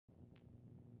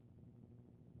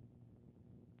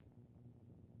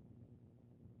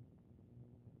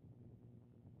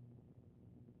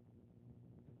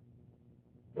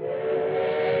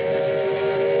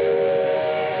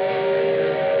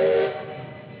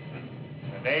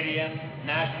Canadian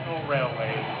National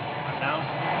Railways announcing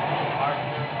the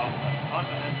departure of the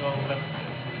Continental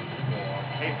Limited for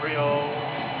Capreo,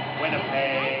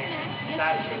 Winnipeg,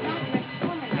 Saskatoon,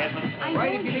 Edmonton,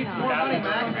 Right, if you need more money,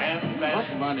 Mac. What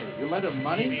money? You lent him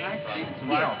money? He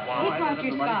brought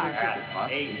your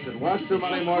scar. You should watch your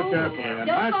money more carefully, and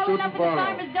Don't Mac fall in shouldn't love with the borrow.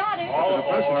 farmer's daughter. For the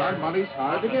person earned money's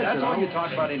hard to get. That's all know. you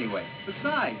talk about anyway.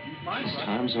 Besides, he's mine. These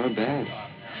times are bad.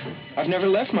 I've never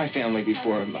left my family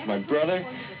before. My brother,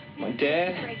 my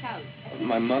dad,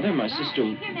 my mother, my sister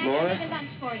Laura.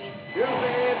 Excuse me.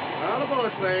 All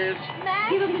aboard, please.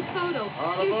 Give him this photo.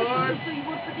 All aboard. So you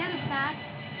won't forget us, Matt.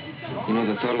 You know,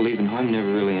 the thought of leaving home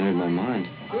never really entered my mind.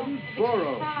 Couldn't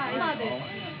borrow. Mother.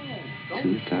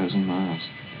 2,000 miles.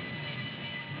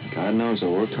 God knows I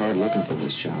worked hard looking for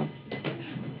this job.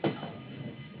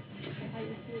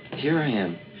 Here I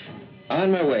am,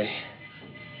 on my way.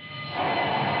 What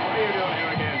are you doing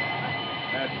here again?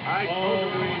 That's I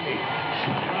told you easy.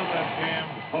 Another damn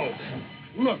hoax.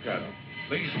 Look at him.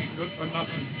 Lazy, good for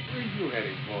nothing. Where's you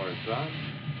heading for, son?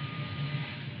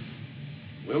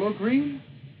 Willow Green?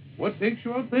 What takes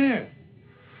you up there?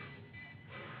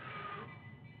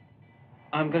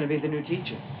 I'm going to be the new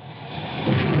teacher.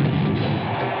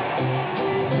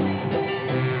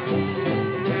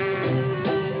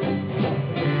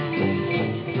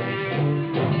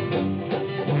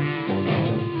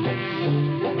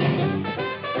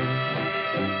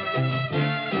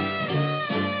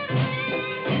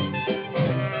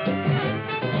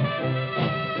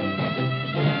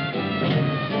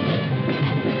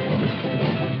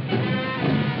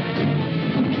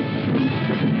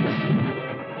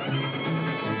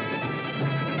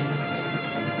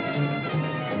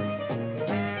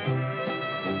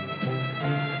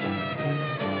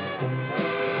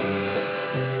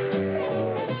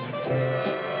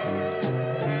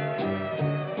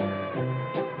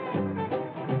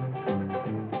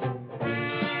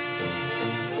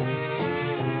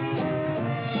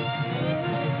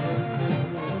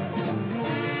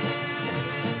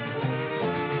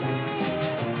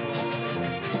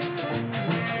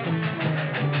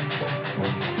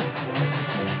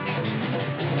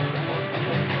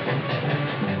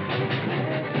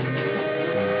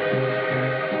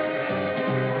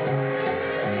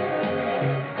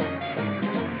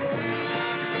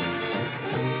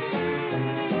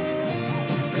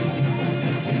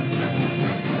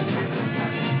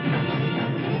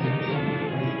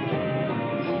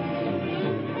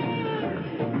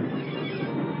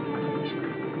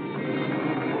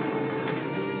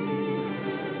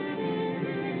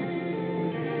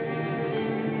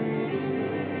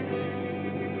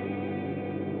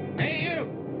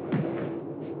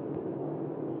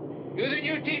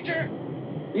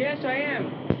 Yes, I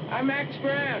am. I'm Max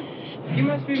Brown. You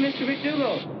must be Mr.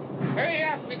 McDougal. Hurry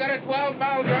up. We got a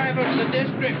 12-mile drive up to the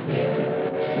district.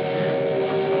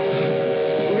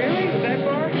 Really? That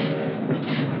far?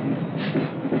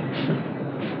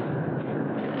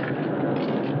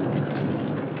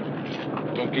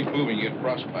 Don't keep moving, you get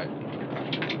frostbite.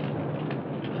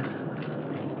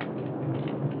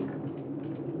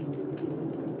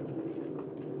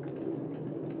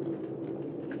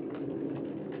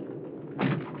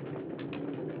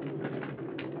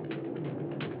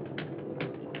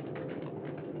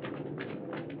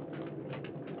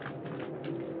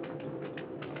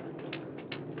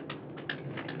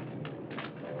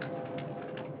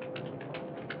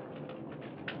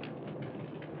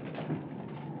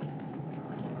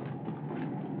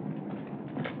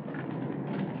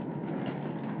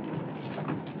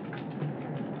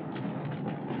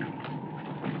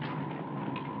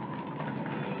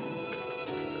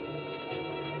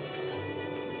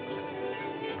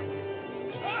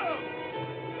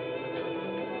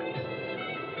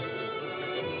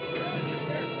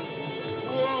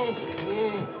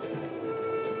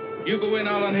 You go in,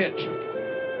 I'll unhitch.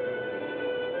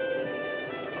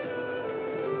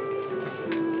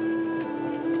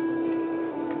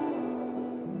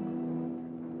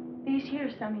 These here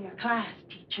are some of your class,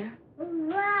 teacher.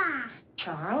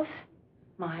 Charles,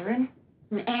 Myron,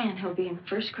 and Anne, who'll be in the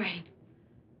first grade.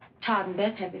 Todd and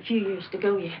Beth have a few years to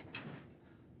go yet.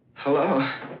 Hello.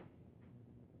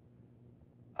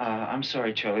 I'm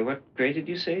sorry, Charlie. What grade did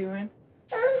you say you were in?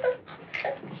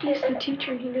 He's the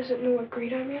teacher and he doesn't know what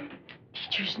grade I'm in.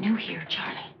 Teacher's new here,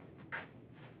 Charlie.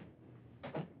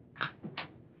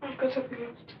 I've got something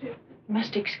else to do. You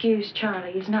must excuse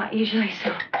Charlie. He's not usually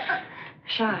so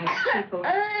shy with people.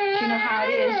 You know how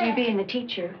it is, you being the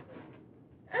teacher.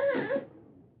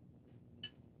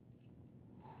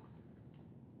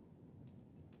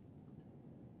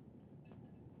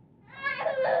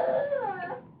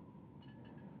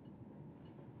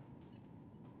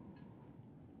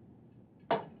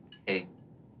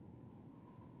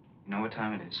 what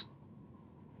time it is?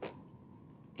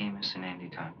 Amos and Andy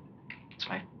time. It's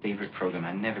my favorite program.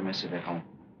 I never miss it at home.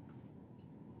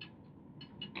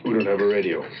 We don't have a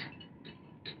radio.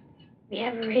 We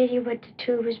have a radio, but the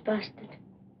tube is busted.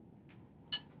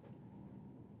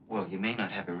 Well, you may not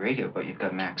have a radio, but you've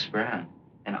got Max Brown.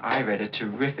 And I read a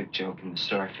terrific joke in the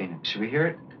Star Phoenix. Should we hear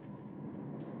it?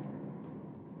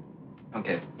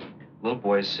 Okay. Little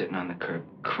boy's sitting on the curb,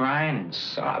 crying and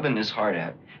sobbing his heart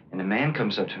out. And the man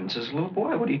comes up to him and says, "Little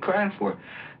boy, what are you crying for?"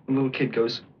 The little kid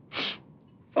goes,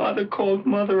 "Father called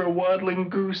mother a waddling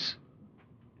goose."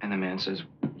 And the man says,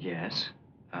 "Yes."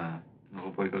 The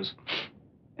little boy goes,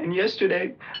 "And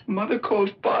yesterday, mother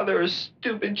called father a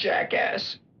stupid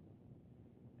jackass."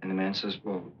 And the man says,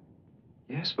 "Well,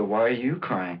 yes, but why are you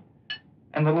crying?"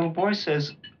 And the little boy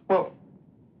says, "Well,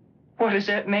 what does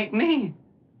that make me?"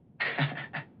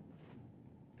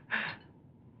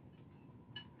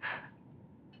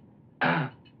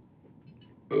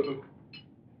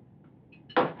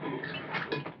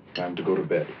 Time to go to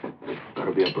bed.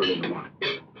 Gotta be up early in the morning.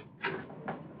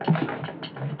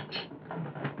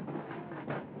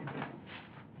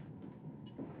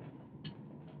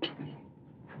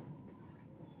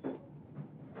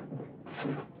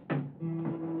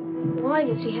 Why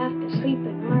does he have to sleep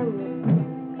in our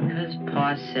room? Because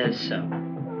Pa says so.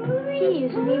 He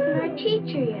isn't even our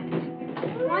teacher yet.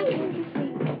 Why can't he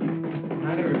sleep? Good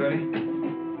night, everybody.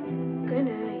 Good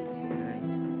night.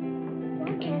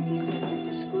 Why can't he sleep at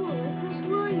the school like Miss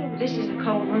Williams? This is a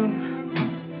cold room.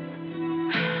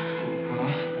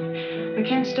 We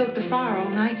can't stoke the fire all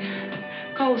night.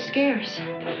 Cold's scarce.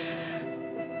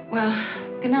 Well,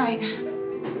 good night.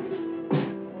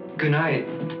 Good night.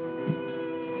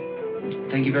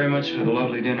 Thank you very much for the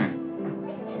lovely dinner.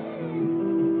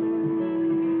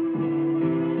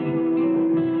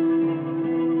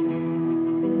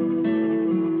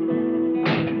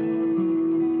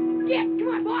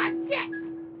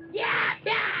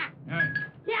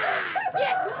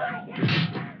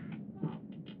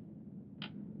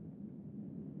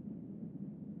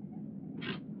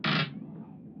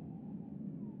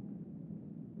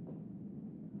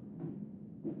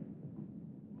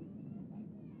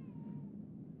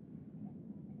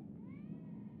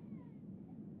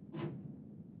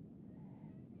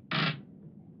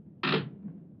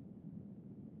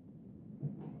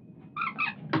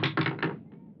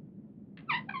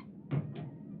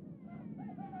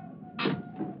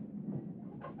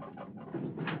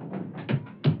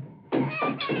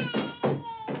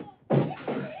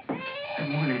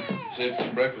 Saved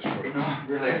some breakfast for you. No,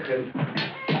 really, I couldn't.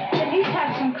 At least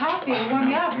have some coffee to warm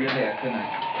you up. Really, I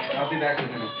couldn't. I'll be back in a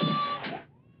minute.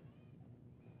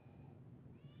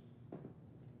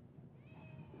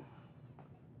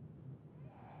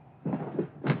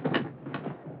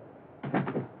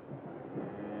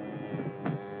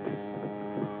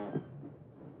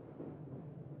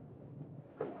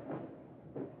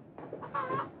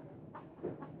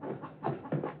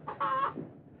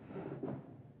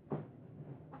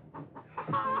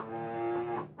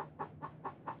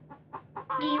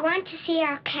 Do you want to see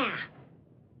our calf?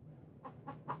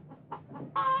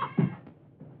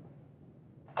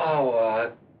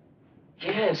 Oh,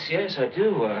 yes, I do.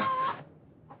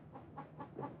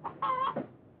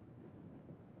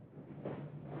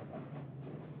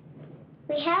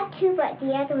 We had two, but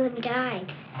the other one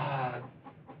died.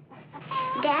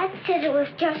 Dad said it was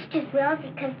just as well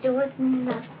because there wasn't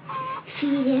enough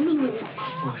feed anyway.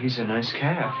 Well, he's a nice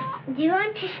calf. Do you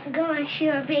want to go and see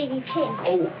our baby pig?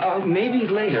 Oh, maybe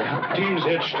later. Team's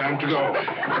hitched. Time to go.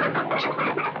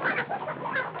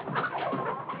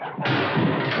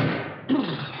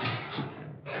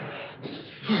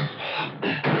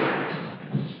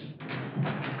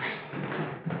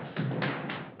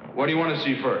 What do you want to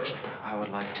see first? I would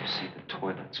like to see the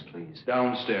toilets, please.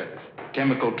 Downstairs.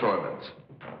 Chemical toilets.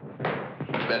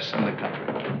 Best in the country.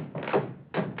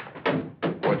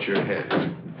 Watch your head.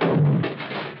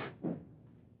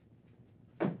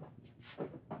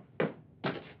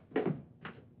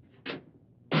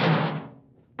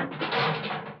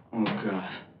 Oh, God.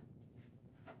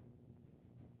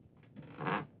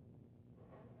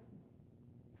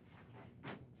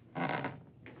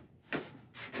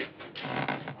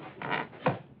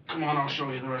 Come on, I'll show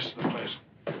you the rest of the place.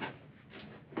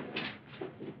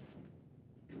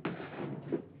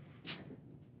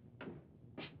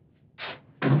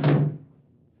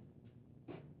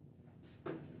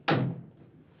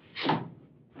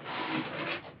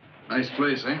 Nice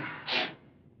place, eh?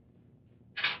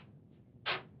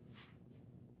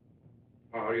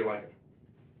 How do you like it?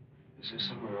 Is there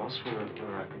somewhere else where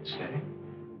I could stay?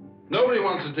 Nobody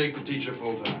wants to take the teacher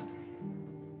full time.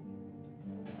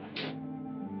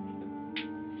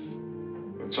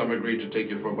 some agreed to take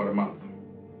you for about a month.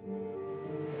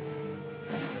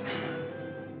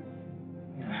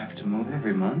 You have to move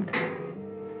every month?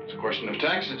 It's a question of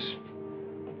taxes.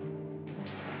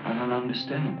 I don't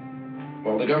understand.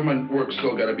 Well, the government work's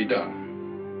still got to be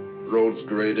done. Roads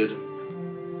graded,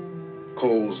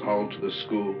 coals hauled to the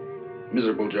school,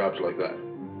 miserable jobs like that.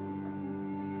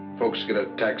 Folks get a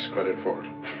tax credit for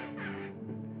it.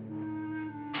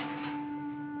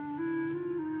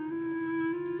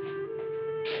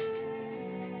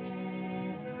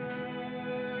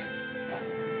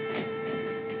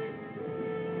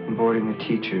 Boarding a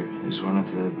teacher is one of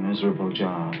the miserable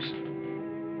jobs.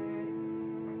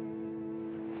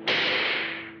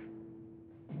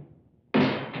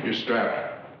 Your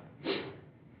strap.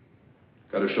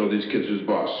 Got to show these kids who's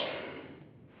boss.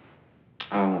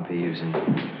 I won't be using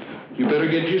it. You better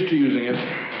get used to using it.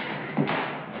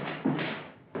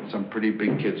 Some pretty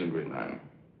big kids in grade 9.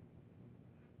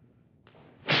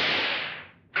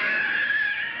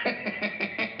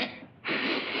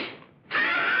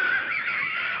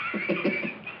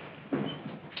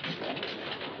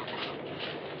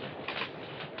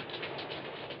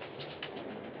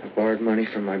 I borrowed money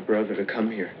from my brother to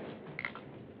come here.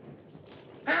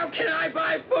 How can I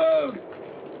buy food?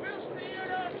 We'll see you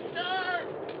don't starve.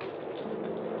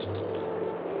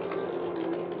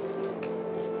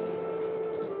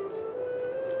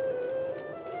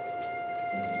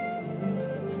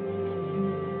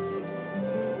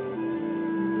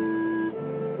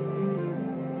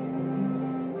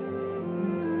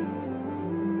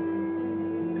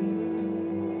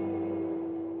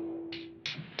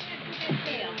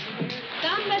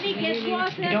 Somebody get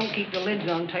water. If you don't keep the lids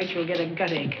on tight, you'll get a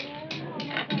gut ache.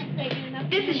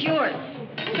 This is yours.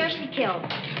 Freshly killed.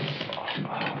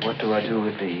 What do I do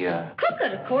with the, Cook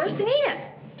it, of course, and eat it.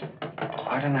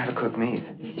 I don't know how to cook meat.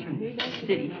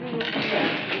 City.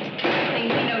 Thing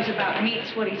he knows about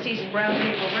meat's what he sees in brown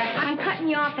paper wrappers. I'm cutting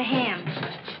you off the ham.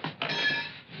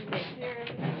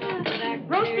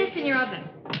 Roast this in your oven.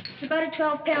 It's about a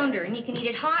 12-pounder, and you can eat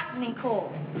it hot and then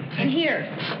cold. And here,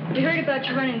 we heard about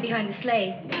you running behind the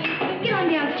sleigh. Get on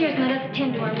downstairs and let us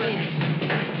attend to our work.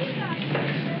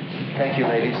 Thank you,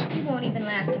 ladies. It won't even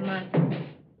last a month.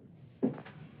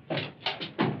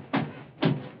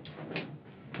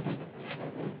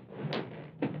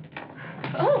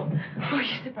 Oh,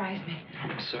 you surprised me.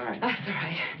 I'm sorry. That's all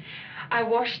right. I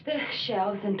washed the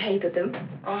shelves and papered them.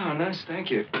 Oh, nice, thank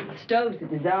you. The stove's a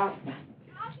disaster.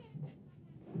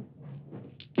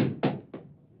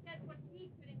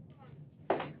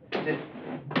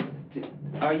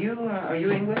 Are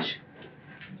you English?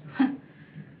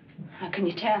 How can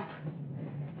you tell?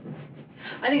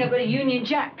 I think I've got a Union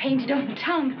Jack painted on the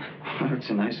tongue. Oh, it's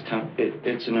a nice tongue.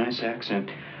 It's a nice accent.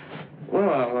 Well,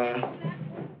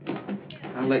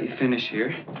 I'll let you finish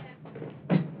here.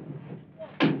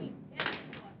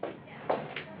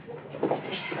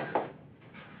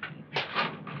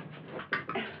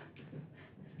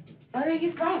 Where are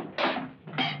you from?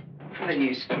 From the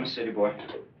east. I'm a city boy.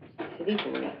 City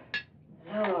boy.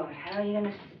 Lord, how are you going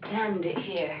to stand it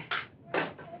here?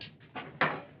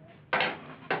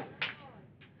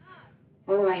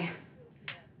 Oh, I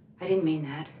didn't mean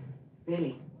that.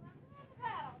 Really.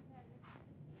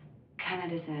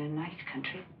 Canada's a nice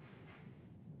country.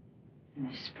 In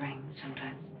the spring,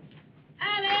 sometimes.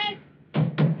 Alice!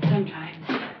 Sometimes.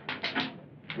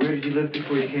 Where did you live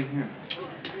before you came here?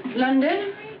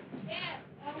 London?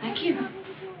 Thank you.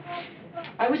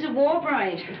 I was a war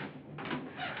bride.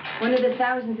 One of the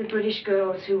thousands of British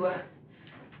girls who were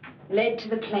led to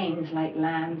the plains like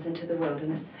lambs into the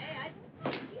wilderness.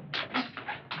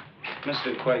 Must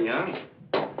have been quite young.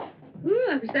 Ooh,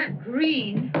 I was that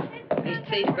green. I used to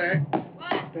say to Bert.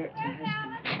 Bert's my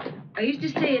husband. I used to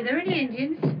say, are there any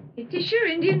Indians? He'd say, sure,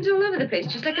 Indians all over the place,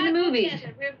 just like in the movies.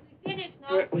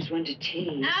 Bert was one to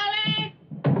tease. Alice!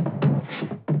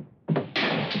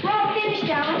 We're all finished,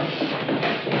 Alice.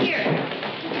 Here.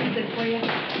 This is good for you.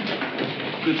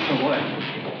 Good for what?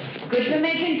 Good for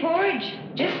making porridge.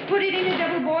 Just put it in a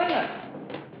double boiler.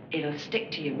 It'll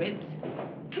stick to your ribs.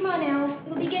 Come on, Alice.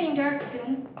 It'll be getting dark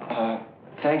soon.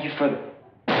 Thank you for the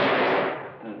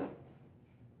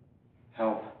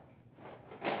help.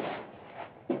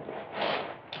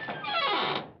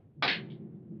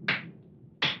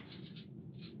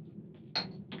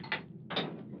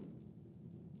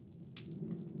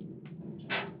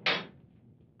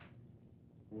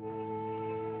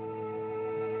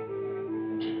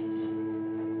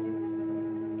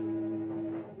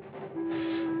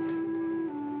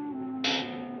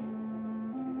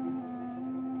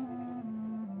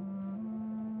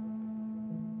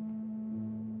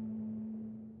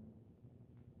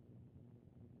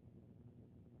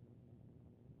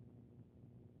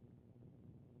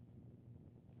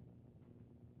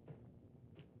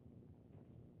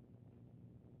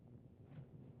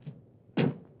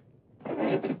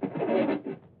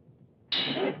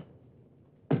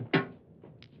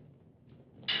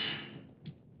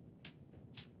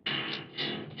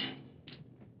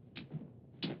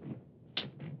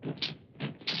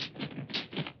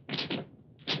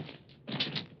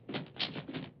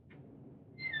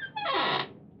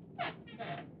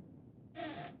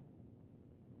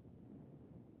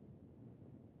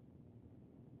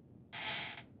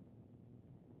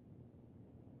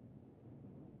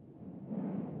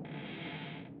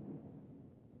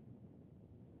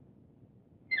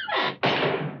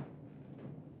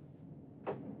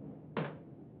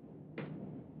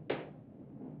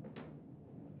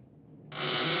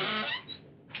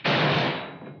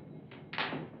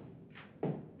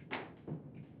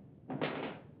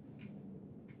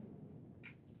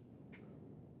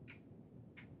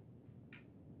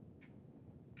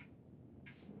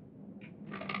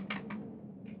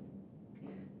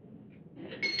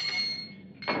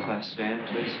 Now stand,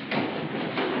 please.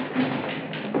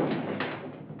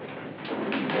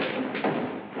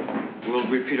 We'll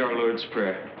repeat our Lord's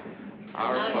Prayer.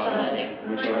 Our Father,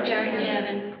 which art in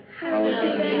heaven, hallowed be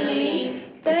thy name.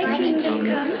 Thy kingdom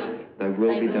come. Thy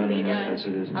will be done on earth as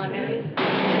it is in heaven.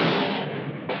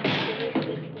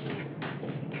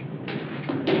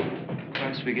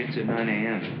 Class begins at 9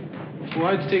 a.m. Well,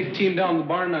 I'd take the team down to the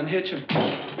barn and unhitch them.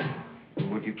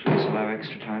 Would you please allow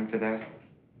extra time for that?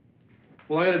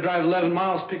 Well, I had to drive 11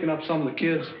 miles picking up some of the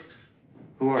kids.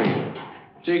 Who are you?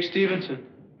 Jake Stevenson.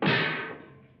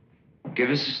 Give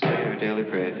us this day our daily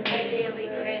bread.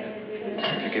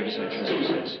 And forgive us our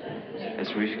trespasses,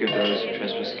 as we forgive those who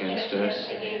trespass against us.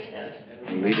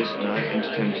 And lead us not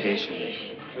into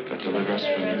temptation, but deliver us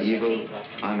from evil.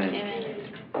 Amen.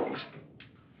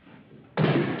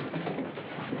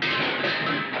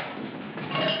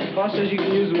 Boss says you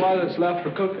can use the water that's left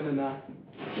for cooking and that.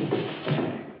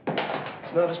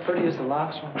 It's not as pretty as the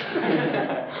last one.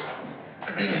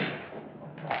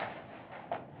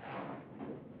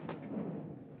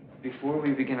 Before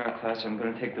we begin our class, I'm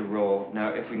going to take the roll. Now,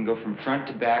 if we can go from front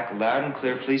to back, loud and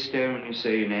clear, please stand when you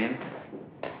say your name.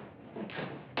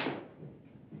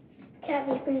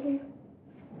 Kathy Frieden.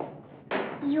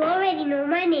 You already know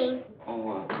my name.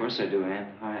 Oh, of course I do,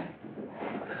 Ann. Hi.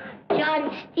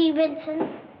 John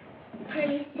Stevenson.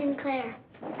 Pearlie Sinclair.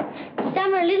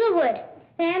 Summer Littlewood.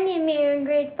 Sandy and me are in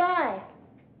grade 5.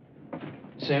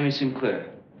 Sammy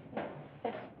Sinclair.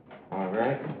 All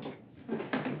right.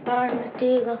 Barn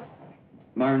McDougal.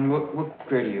 Marvin, what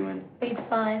grade are you in? Grade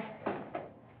 5.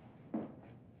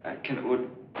 Would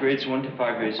grades 1 to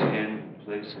 5 raise your hand,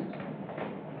 please?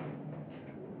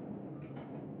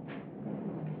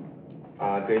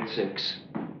 Grade 6.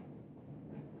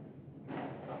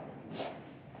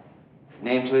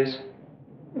 Name, please?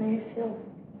 Mayfield.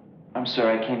 I'm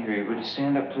sorry, I can't hear you. Would you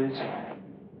stand up, please?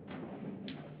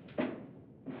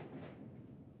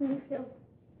 Mayfield.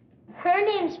 Her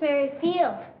name's Mary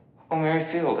Field. Oh, Mary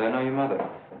Field. I know your mother.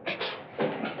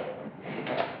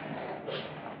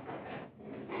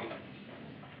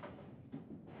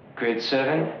 Grade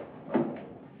 7?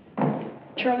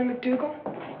 Charlie McDougal?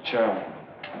 Charlie.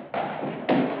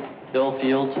 Bill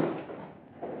Fields.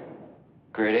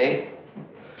 Grade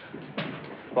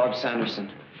 8? Bob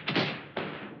Sanderson.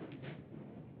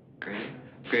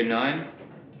 Grade 9?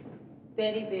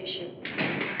 Betty Bishop.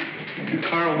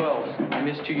 Carl Wells. I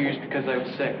missed 2 years because I was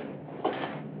sick.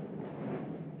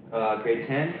 Grade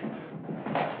 10?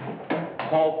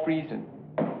 Paul Friesen.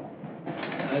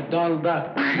 Donald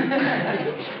Duck.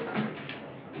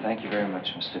 Thank you very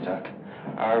much, Mr. Duck.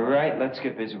 All right, let's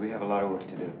get busy. We have a lot of work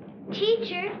to do.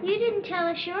 Teacher, you didn't tell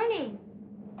us your name.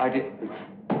 I did.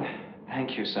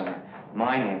 Thank you, Summer.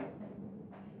 My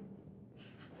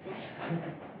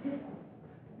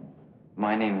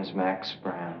name is Max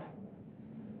Brown.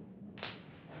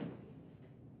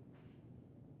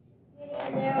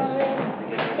 There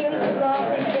already seemed to go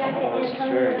off his jacket and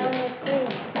hung around the tree.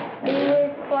 They were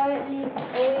quietly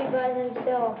away by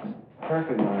themselves.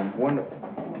 Perfect, Mom. Wonderful.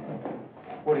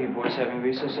 What are you boys having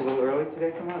recess a little early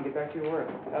today? Come on, get back to your work.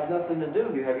 You have nothing to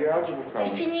do. You have your algebra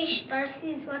problem. We finished our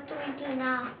C's. What do we do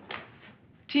now?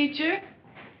 Teacher,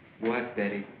 What,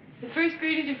 Betty? the first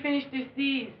graders are finished their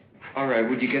C's. All right,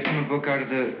 would you get them a book out of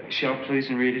the shelf, please,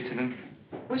 and read it to them?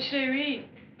 What should I read?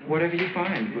 Whatever you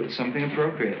find, but something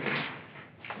appropriate.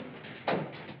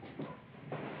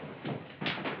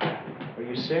 Are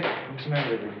you sick? What's the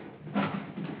matter with you?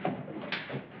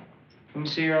 Let me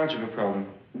see your algebra problem.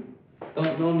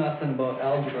 Don't know nothing about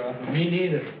algebra. Me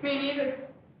neither. Me neither.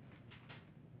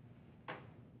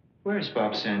 Where's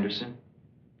Bob Sanderson?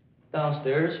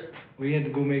 Downstairs. We had to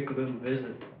go make a little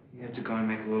visit. You have to go and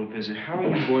make a little visit. How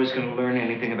are you boys going to learn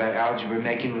anything about algebra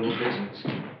making little visits?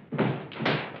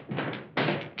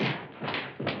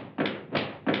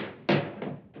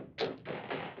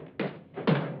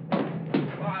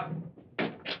 Bob.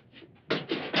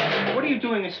 What are you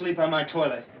doing asleep on my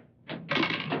toilet?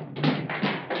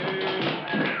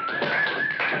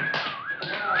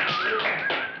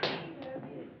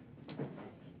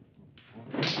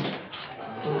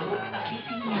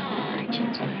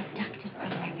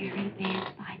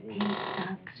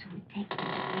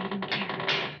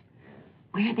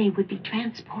 They would be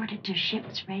transported to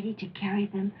ships ready to carry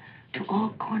them to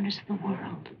all corners of the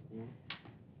world,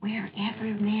 wherever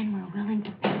men were willing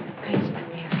to pay the price for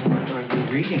their. What are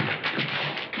you reading?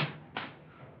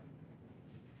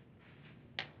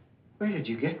 Where did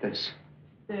you get this?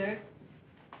 There.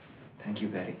 Thank you,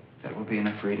 Betty. That will be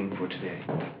enough reading for today.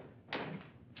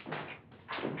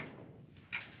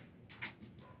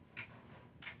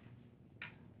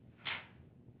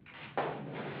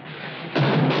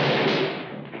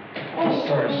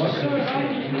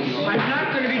 I'm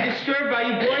not going to be disturbed by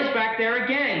you boys back there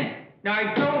again. Now,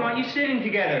 I don't want you sitting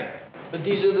together. But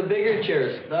these are the bigger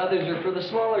chairs. The others are for the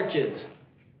smaller kids.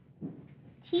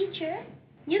 Teacher,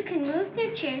 you can move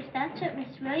their chairs. That's what Miss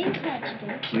Williams had to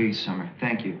do. Please, Summer.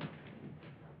 Thank you.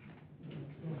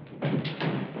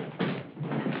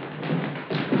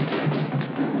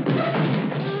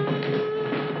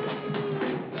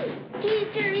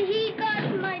 Teacher, he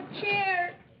got my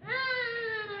chair.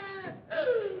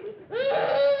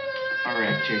 All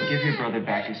right, Jake, give your brother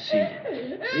back his seat.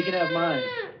 You can have mine.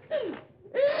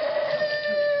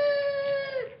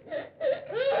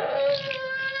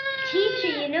 Teacher,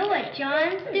 you know what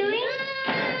John's doing?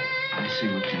 I see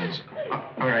what John's...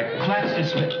 All right, class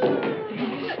dismissed.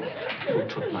 Who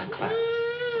took my class?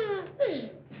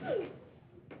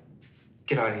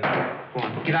 Get out of here. Go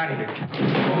on, get out of here. Get out of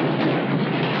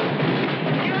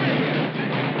here.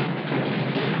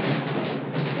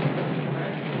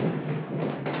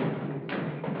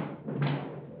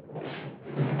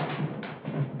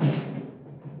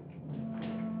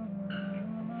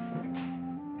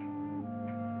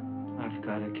 I've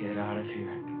got to get out of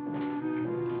here.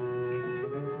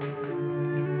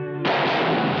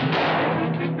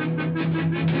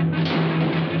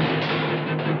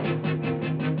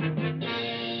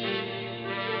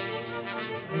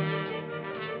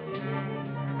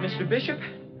 Mr. Bishop,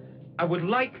 I would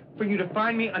like for you to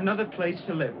find me another place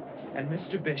to live. And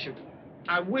Mr. Bishop,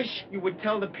 I wish you would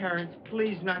tell the parents,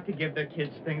 please not to give their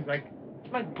kids things like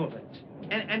bullets.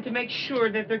 And to make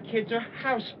sure that their kids are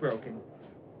housebroken.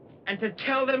 And to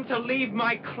tell them to leave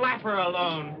my clapper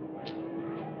alone.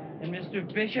 And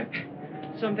Mr. Bishop,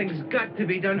 something's got to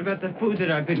be done about the food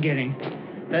that I've been getting.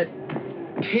 That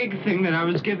pig thing that I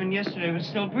was given yesterday was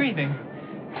still breathing.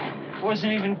 It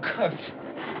wasn't even cooked.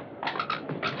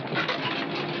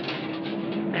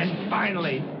 And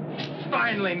finally,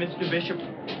 Mr. Bishop,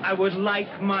 I would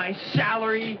like my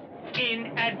salary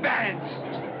in advance.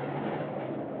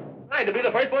 I'd to be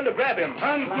the first one to grab him.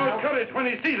 Hans knows courage when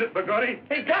he sees it, Bugatti.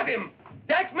 He's got him.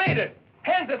 Jack's made it.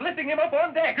 Hans is lifting him up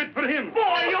on deck. Good for him. Boy,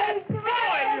 oh,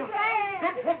 boy!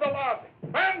 Good for the lad.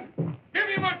 Men, give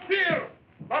him a cheer.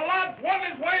 The lad's won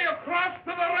his way across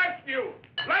to the rescue.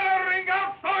 Let her ring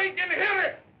out so he can hear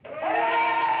it.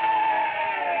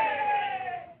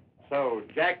 So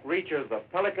Jack reaches the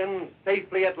Pelican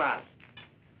safely at last.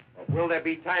 But will there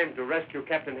be time to rescue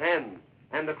Captain Hans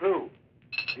and the crew?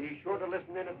 Be sure to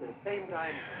listen in at the same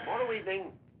time tomorrow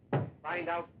evening. Find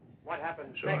out what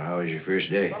happened. So how was your first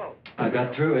day? I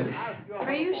got through it.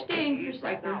 Are you staying for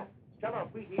supper?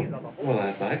 Well,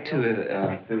 I'd like to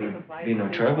if there would be no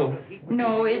trouble.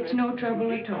 No, it's no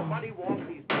trouble at all.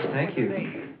 Thank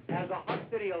you. As a hot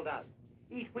cereal does.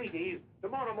 Eat Wheaties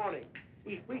tomorrow morning.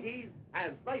 Eat Wheaties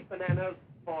and sliced bananas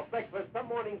for breakfast some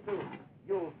morning soon.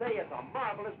 You'll say it's a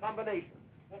marvelous combination.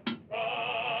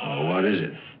 Oh, what is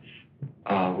it?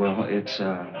 Well, it's,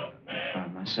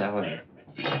 my salary.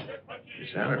 Your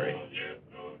salary?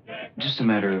 Just a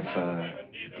matter of,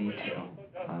 detail.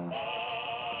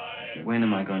 When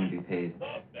am I going to be paid?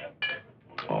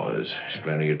 Oh, there's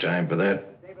plenty of time for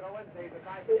that. David Owens, David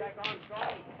Tyson, Jack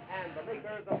Armstrong, and the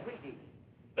makers of Wheaties.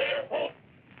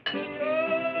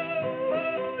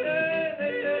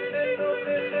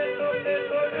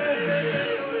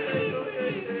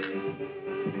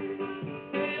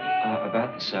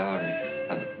 About the salary.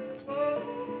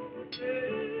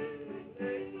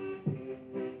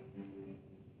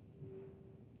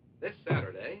 This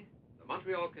Saturday, the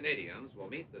Montreal Canadiens will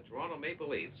meet the Toronto Maple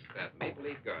Leafs at Maple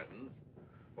Leaf Gardens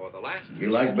for the last... You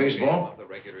like baseball? Of the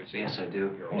regular season. Yes, I do.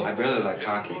 I really like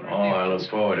hockey. Oh, I look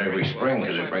forward every spring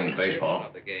because it brings baseball.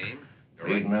 Of the game,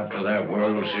 Leading up to that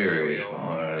World Series.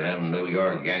 Oh, them New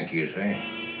York Yankees,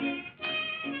 eh?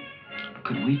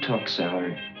 Could we talk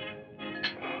salary?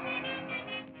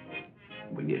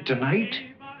 Will you tonight?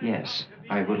 Yes,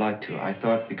 I would like to. I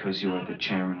thought because you are the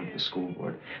chairman of the school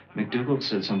board. McDougal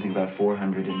said something about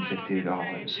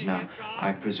 $450. Now,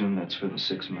 I presume that's for the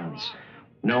 6 months.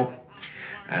 Nope.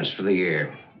 That's for the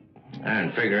year.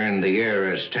 And figuring the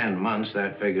year is 10 months,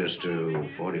 that figures to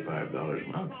 $45 a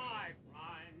month.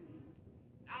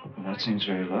 Well, that seems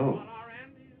very low.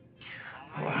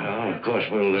 Well, of course,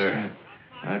 we'll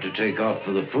have to take off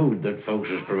for the food that folks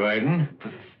is providing.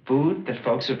 The food that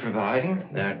folks are providing?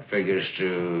 That figures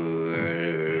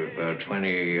to about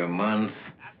 $20 a month.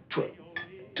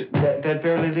 That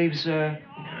barely leaves,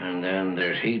 And then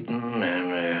there's heating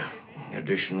and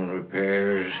additional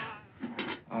repairs.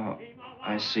 Oh,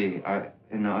 I see.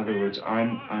 In other words,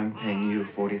 I'm paying you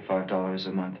 $45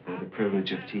 a month for the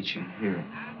privilege of teaching here.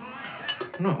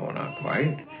 No, not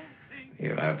quite.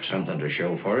 You'll have something to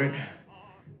show for it.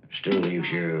 Still leaves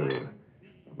you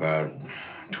about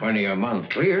 20 a month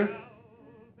clear.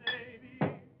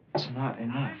 It's not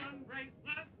enough.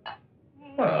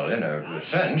 Well, in a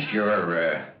sense,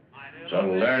 you're sort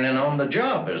of learning on the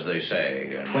job, as they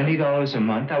say. And, $20 a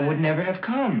month, I would never have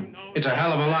come. it's a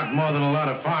hell of a lot more than a lot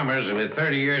of farmers with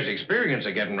 30 years' experience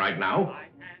are getting right now.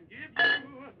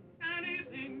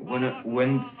 When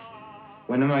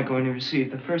am I going to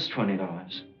receive the first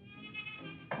 $20?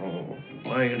 Oh,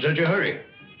 why in such a hurry?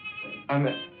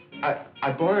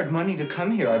 I borrowed money to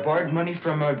come here. I borrowed money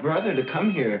from my brother to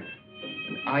come here.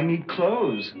 I need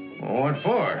clothes. Well, what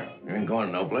for? You ain't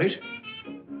going no place.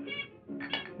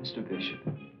 Mr. Bishop,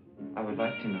 I would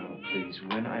like to know, please,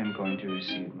 when I am going to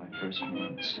receive my first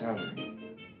month's salary.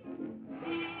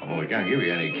 Oh, we can't give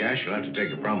you any cash. You'll have to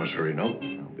take a promissory note.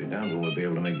 I'll be down when we'll be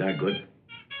able to make that good.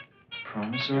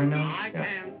 Promissory note? I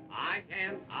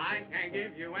can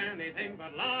give you anything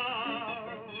but love.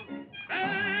 I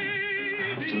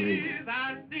have to leave.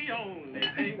 That's the only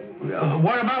thing.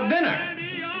 What about dinner?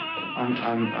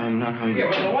 I'm not hungry. Yeah,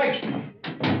 well, the wife's...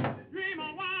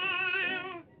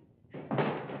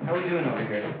 How are we doing over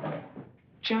here?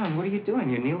 John, what are you doing?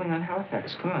 You're kneeling on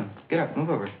Halifax. Come on, get up, move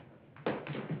over.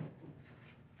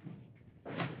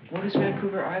 What is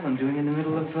Vancouver Island doing in the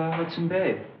middle of Hudson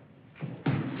Bay?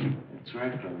 That's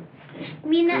right, brother. You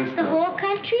mean that's the whole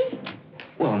country?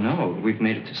 Well, no, we've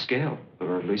made it to scale,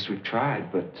 or at least we've tried,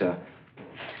 but,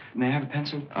 may I have a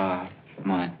pencil?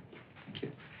 Mine. Thank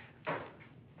you.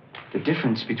 The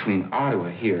difference between Ottawa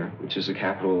here, which is the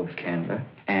capital of Canada,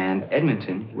 and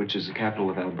Edmonton, which is the capital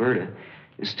of Alberta,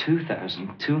 is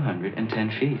 2,210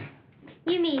 feet.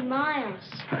 You mean miles.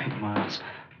 Right, miles.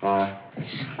 Ottawa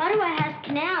has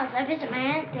canals. I visit my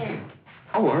aunt there.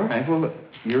 Oh, all right. Well,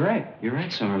 you're right. You're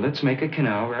right, Summer. Let's make a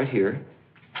canal right here.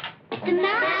 The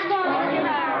Maxwell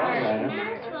Yard.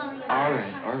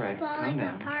 All right. Calm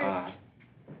down.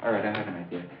 All right, I have an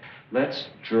idea. Let's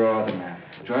draw the map.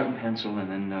 Draw it in pencil, and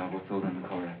then we'll fill in the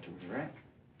color afterwards, all right?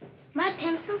 My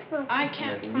pencil's broken. I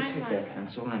can't You find take one. that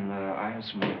pencil, and I have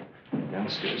some more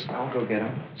downstairs. I'll go get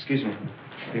them. Excuse me.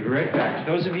 I'll be right back.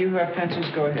 Those of you who have pencils,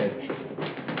 go ahead.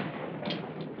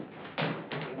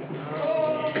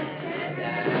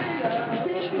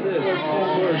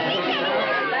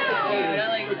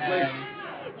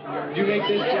 Did you make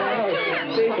this, John?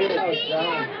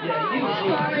 Yeah, you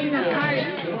falling the height.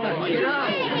 Come on, get up.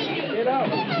 Get up.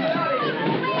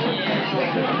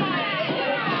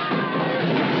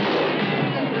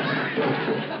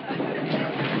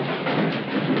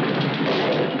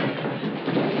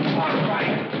 All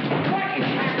right. What is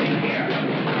happening here?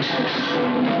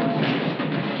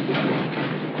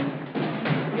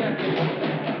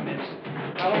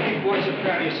 How are you boys are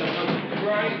proud of yourself? No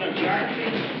surprise, no geography.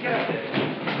 Get up there.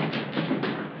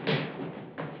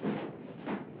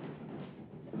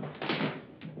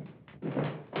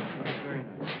 Very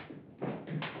nice.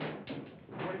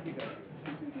 What have you got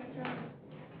here?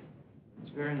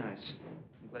 It's very nice.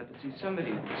 I'm glad to see somebody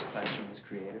in this classroom is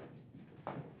creative.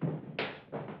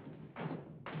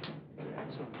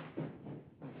 Excellent.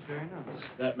 That's very nice.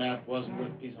 That map wasn't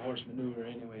worth a piece of horse manure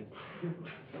anyways.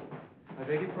 I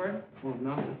beg your pardon? Well,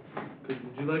 nothing. Would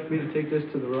you like me to take this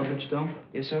to the rubbish dump?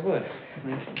 Yes, I would.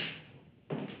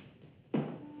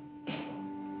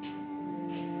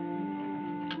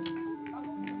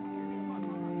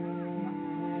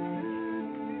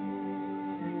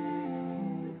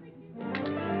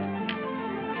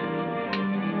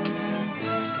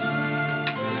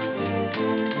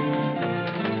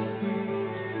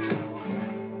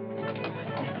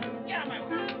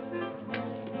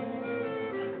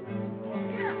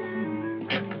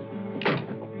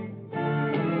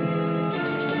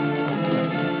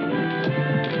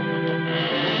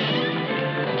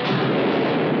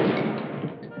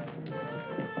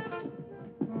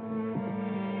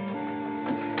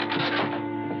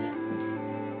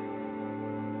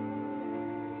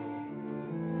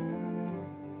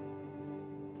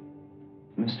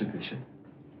 Mr. Bishop,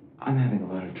 I'm having a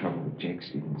lot of trouble with Jake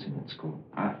Stevenson at school.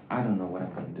 I don't know what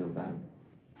I'm going to do about him.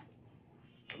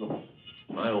 Look,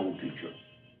 my old teacher,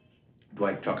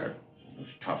 Dwight Tucker, was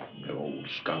tough, an old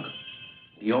skunk.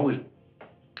 He always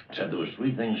said there was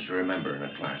 3 things to remember in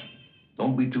a class.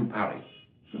 Don't be too pally.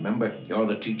 Remember, you're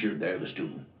the teacher, they're the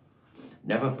student.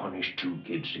 Never punish 2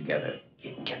 kids together.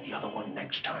 You can get the other one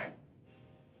next time.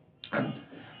 And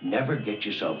never get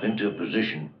yourself into a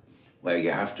position where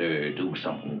you have to do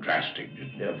something drastic.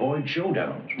 Just avoid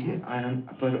showdowns. Yeah, I don't,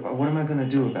 but what am I going to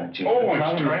do about Jake? Oh,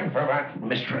 it's time for that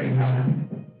mystery.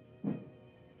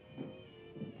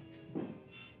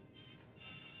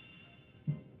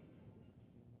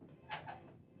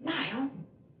 Niall,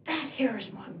 that Harris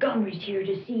Montgomery's here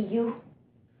to see you.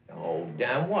 Oh,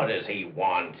 damn, what does he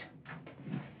want?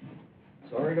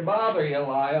 Sorry to bother you,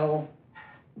 Lyle.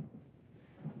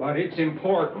 But it's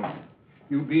important.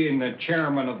 You being the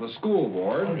chairman of the school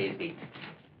board. What is he?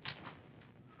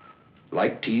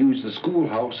 Like to use the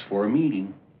schoolhouse for a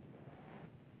meeting.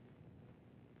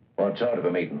 What sort of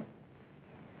a meeting?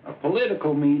 A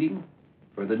political meeting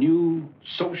for the new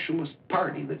Socialist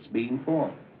Party that's being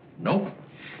formed. Nope.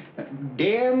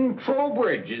 Dan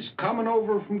Trowbridge is coming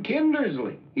over from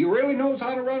Kindersley. He really knows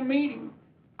how to run meetings.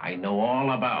 I know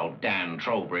all about Dan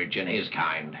Trowbridge and his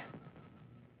kind.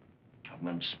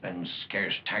 Government spends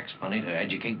scarce tax money to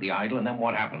educate the idle, and then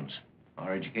what happens?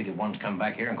 Our educated ones come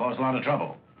back here and cause a lot of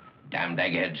trouble. Damned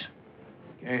eggheads.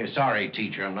 Sorry,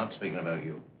 teacher, I'm not speaking about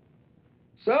you.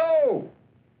 So,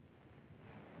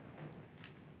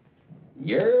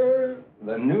 you're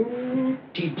the new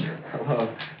teacher.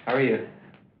 Hello. How are you?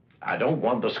 I don't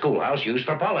want the schoolhouse used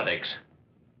for politics.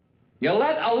 You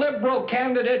let a liberal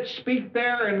candidate speak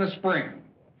there in the spring.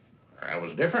 That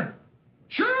was different.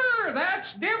 Sure, that's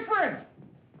different.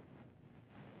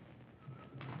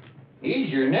 He's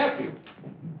your nephew.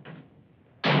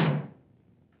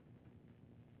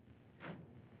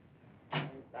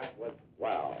 That was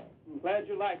swell. I'm glad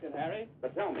you liked it, Harry.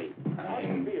 But tell me, how do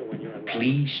you feel when you're in love?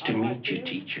 Pleased to meet you,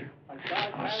 teacher.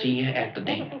 I'll see you at the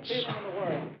dance.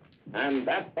 And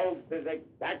that, folks, is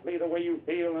exactly the way you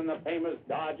feel in the famous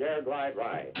Dodge Air Glide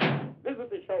ride. Visit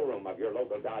the showroom of your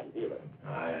local Dodge dealer.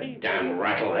 Damn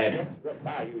rattlehead. Extra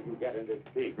value you get in this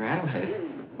Jeep.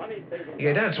 Rattlehead? Money-saving.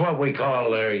 Yeah, that's what we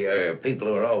call people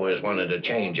who are always wanting to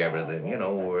change everything. You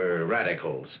know,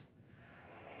 radicals.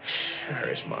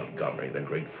 Harris Montgomery, the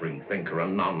great free thinker, a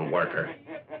non-worker.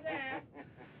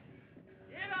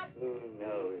 Who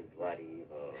knows what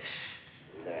evil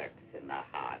lurks in the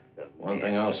hearts of One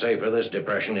thing I'll say for this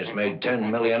depression, it's made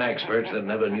 10 million experts that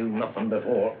never knew nothing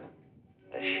before.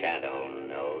 the shadow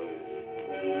knows.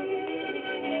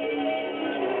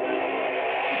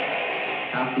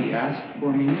 Hath he asked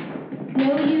for me?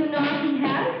 Know you not he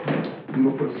has? We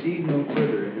will proceed no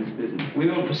further in this business. We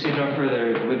will proceed no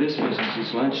further with this business.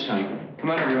 It's lunchtime. Come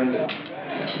on, everyone. He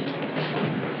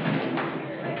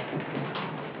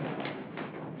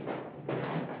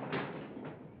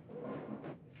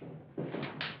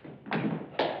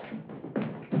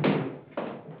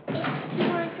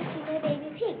wanted to see my baby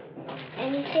pig.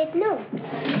 And he said no.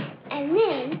 And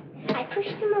then I pushed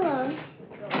him along.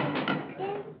 And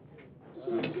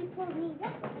then he pulled me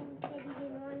back and said he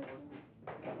didn't want to.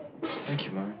 Thank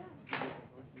you, Mara.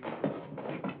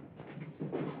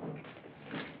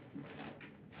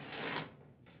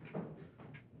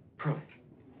 Pearlie.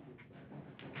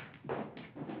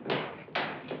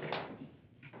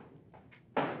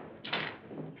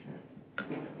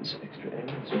 This extra egg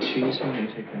and some cheese. How do you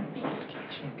take that?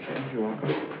 Okay, you're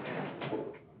welcome.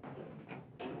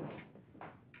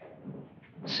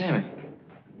 Sammy.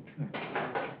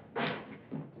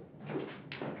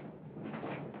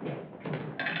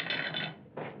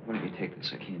 Why don't you take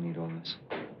this? I can't eat all this.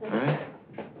 All right?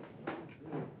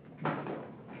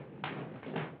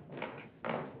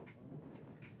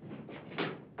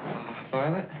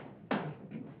 Violet? Huh?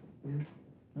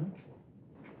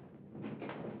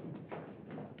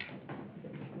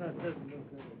 That doesn't look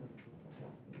good.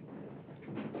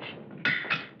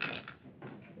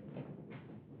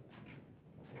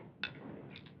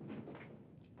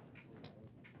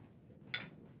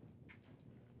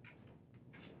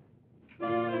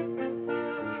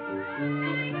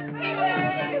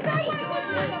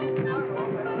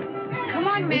 Come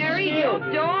on, Mary. Your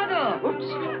daughter. Whoops.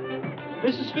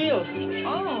 Mrs. Field.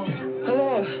 Oh.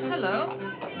 Hello. Hello.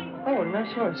 Oh,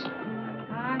 nice horse.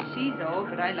 Ah, she's old,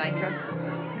 but I like her.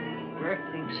 Bert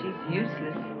thinks she's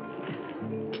useless.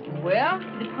 Well,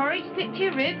 did the porridge stick to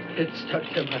your ribs? It stuck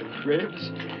to my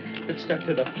ribs. It stuck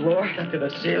to the floor, stuck to the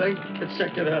ceiling. It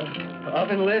stuck to the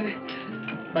oven lid.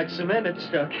 Like cement, it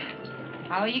stuck.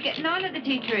 How are you getting on at the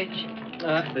teacherage?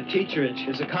 The teacherage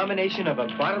is a combination of a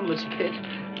bottomless pit,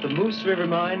 the Moose River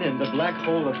Mine, and the Black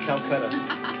Hole of Calcutta.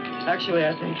 Actually,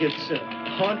 I think it's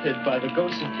haunted by the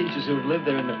ghosts of teachers who have lived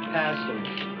there in the past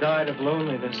and died of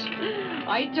loneliness.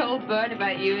 I told Bert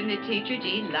about you and the teacherage.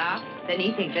 He laughed. Then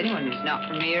he thinks anyone who's not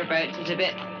from hereabouts is a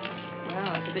bit,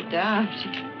 well, it's a bit daft.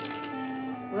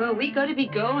 Well, we got to be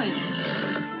going.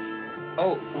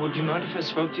 Oh, would you mind if I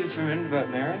spoke to you for a minute about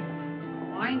Mary?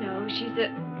 Oh, I know. She's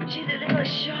a little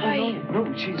shy. Oh,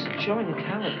 no, she's showing a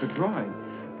talent for drawing.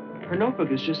 Her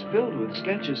notebook is just filled with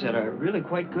sketches that are really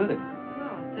quite good.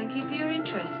 Oh, thank you for your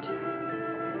interest.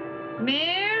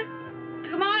 Mare,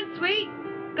 come on, sweet.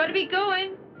 Got to be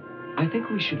going. I think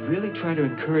we should really try to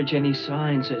encourage any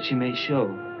signs that she may show.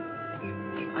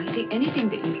 I think anything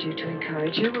that you do to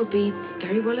encourage her will be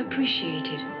very well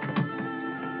appreciated.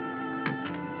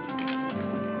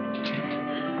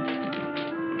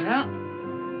 Well,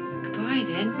 goodbye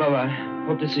then. Bye-bye.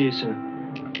 Hope to see you soon.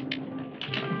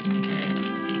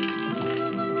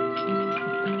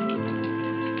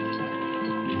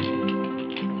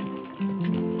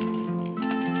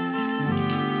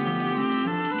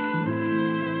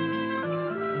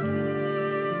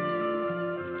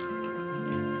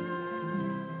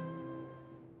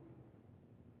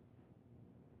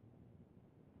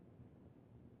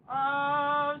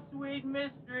 Oh, sweet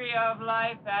mystery of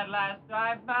life, at last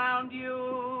I found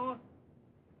you.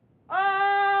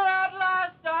 Oh, at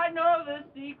last I know the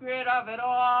secret of it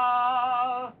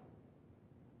all.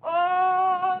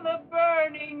 Oh, the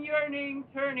burning, yearning,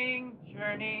 turning,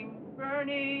 churning,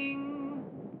 burning.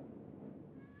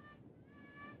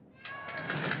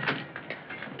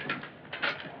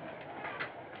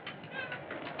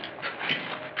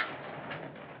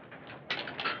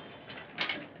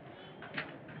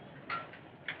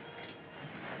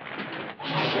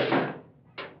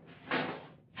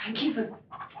 Thank you for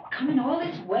coming all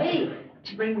this way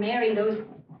to bring Mary those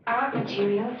art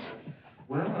materials.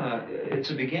 Well, it's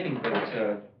a beginning, but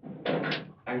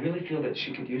I really feel that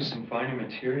she could use some finer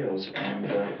materials,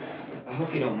 and I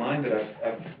hope you don't mind, but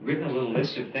I've written a little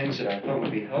list of things that I thought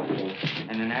would be helpful,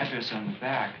 and an address on the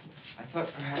back. I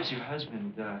thought perhaps your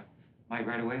husband might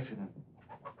write away for them.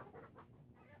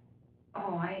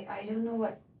 Oh, I don't know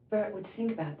what Bert would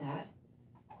think about that.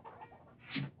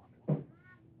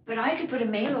 But I could put a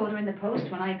mail order in the post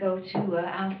when I go to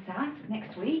Alsace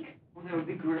next week. Well, that would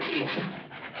be great.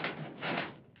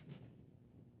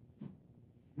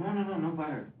 No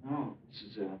butter. No, this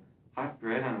is hot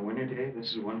bread on a winter day.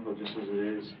 This is wonderful just as it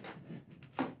is.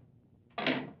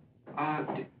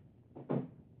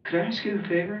 Could I ask you a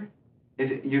favor?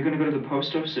 If you're going to go to the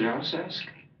post office at Alsace,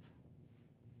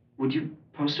 would you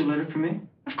post a letter for me?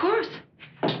 Of course.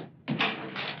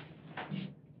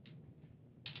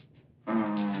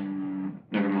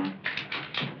 Never mind.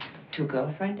 To a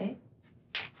girlfriend, eh?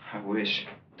 I wish.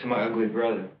 To my ugly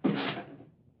brother,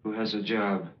 who has a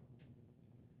job.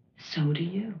 So do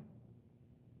you.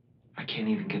 I can't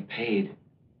even get paid.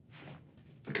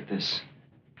 Look at this.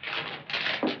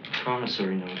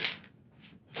 Promissory note.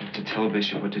 I have to tell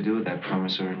Bishop what to do with that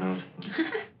promissory note.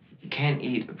 You can't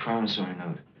eat a promissory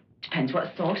note. Depends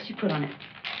what sauce you put on it.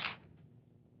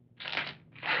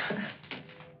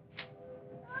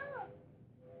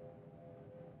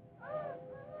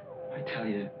 I tell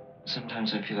you,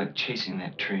 sometimes I feel like chasing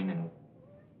that train and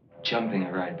jumping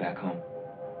a ride back home.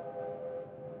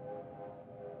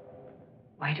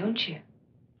 Why don't you?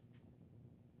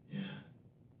 Yeah.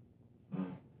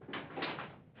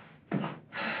 A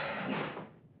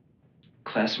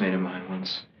classmate of mine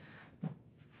once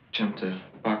jumped a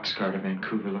boxcar to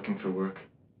Vancouver looking for work.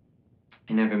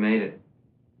 He never made it.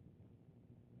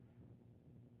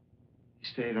 He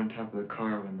stayed on top of the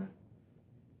car when the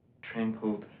train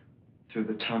pulled through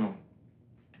the tunnel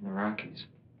in the Rockies.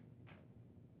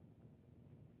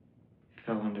 He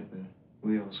fell under the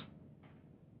wheels.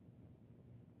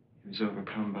 He was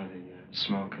overcome by the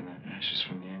smoke and the ashes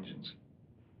from the engines.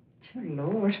 Dear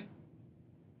Lord.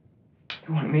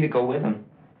 He wanted me to go with him.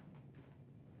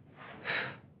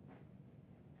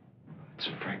 It's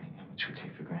so frightening how much we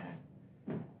take for granted.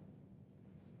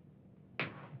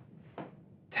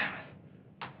 Damn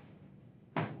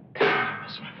it, I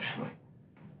miss my family.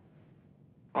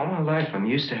 All my life, I'm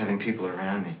used to having people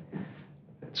around me.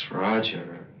 It's Roger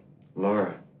or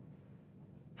Laura.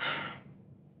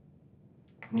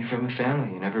 When you're from a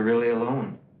family, you're never really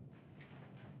alone.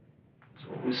 There's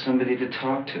always somebody to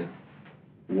talk to.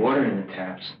 Water in the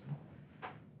taps.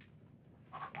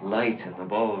 Light in the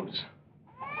bulbs.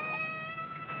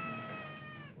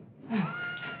 Oh,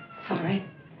 sorry.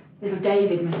 Little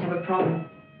David must have a problem.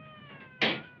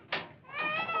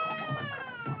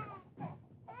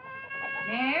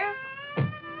 There?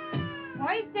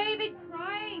 Why is David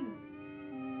crying?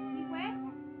 He wet?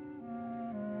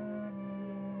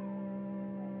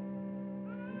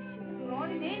 You should have brought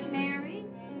him in, Mary.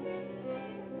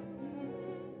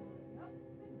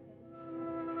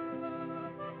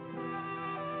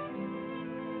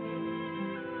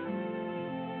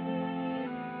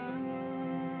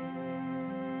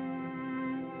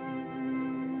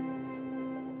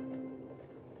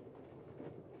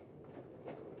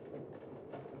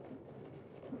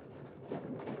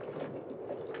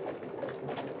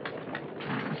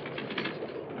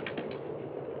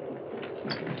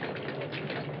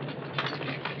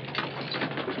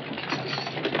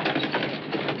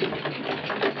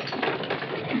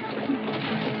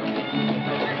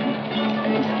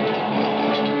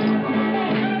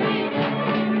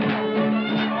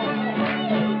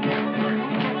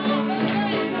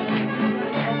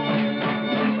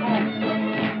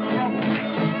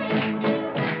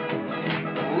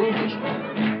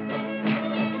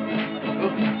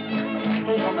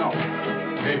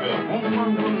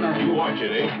 watch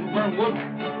it, eh? Burn wood,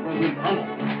 burn the tunnel.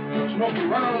 Smoke it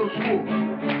right out of the school.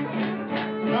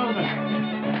 Now then,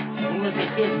 don't let the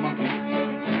kids monkey.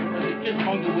 Don't let the kids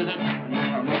monkey with it, and you'll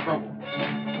have no trouble.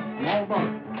 I'm all about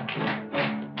it.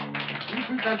 You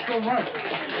think that's so right?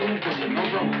 No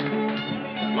trouble.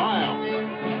 Lyle.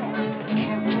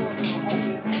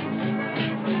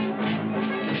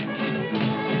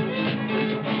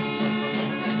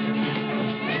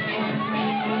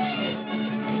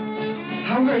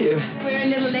 How are you? We're a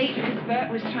little late because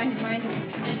Bert was trying to find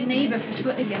a neighbor to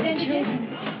put together the children.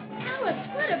 Alice,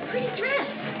 what a pretty dress.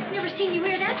 Never seen you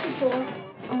wear that before.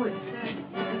 Oh, it's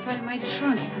in front of my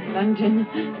trunk in London.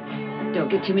 Don't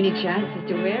get too many chances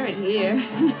to wear it here.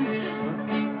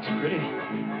 It's pretty.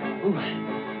 Ooh.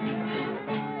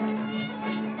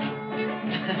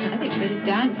 I think better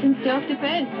dance in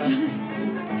self-defense.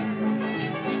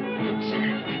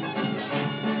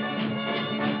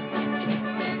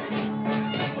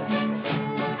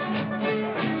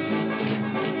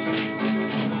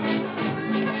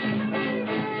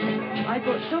 I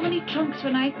bought so many trunks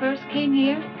when I first came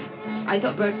here. I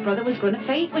thought Bert's brother was going to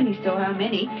faint when he saw how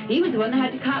many. He was the one that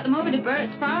had to cart them over to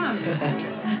Bert's farm.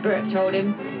 Bert told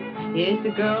him, here's the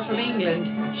girl from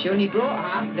England. She only brought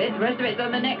half of it. The rest of it's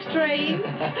on the next train.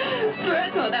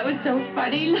 Bert thought that was so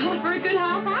funny. He laughed for a good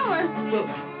half hour. Well,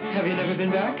 have you never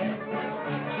been back?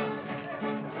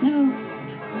 No.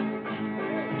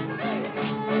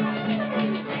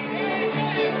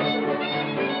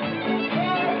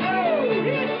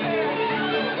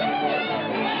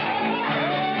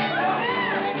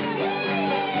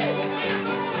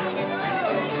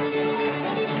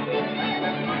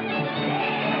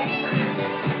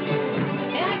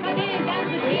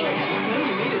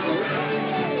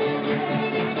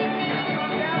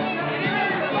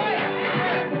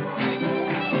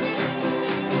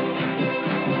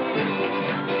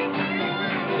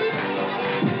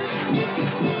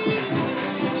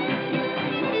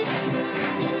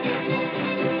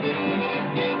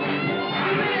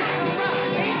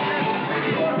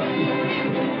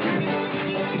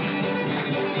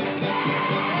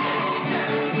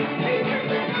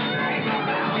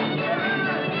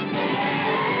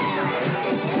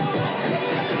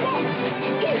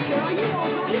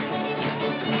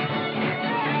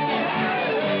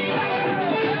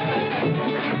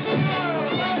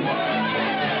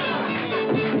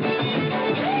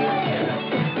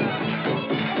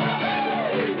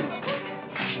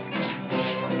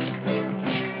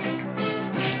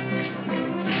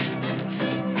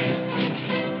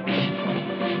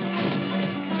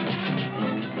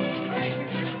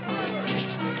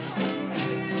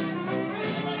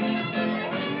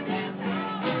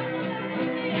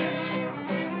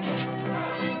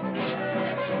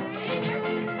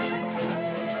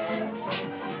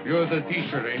 You're the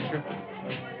teacher, ain't you?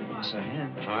 Yes, I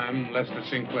am. I'm Lester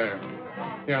Sinclair.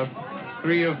 You have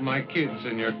 3 of my kids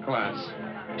in your class.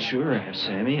 Sure, I have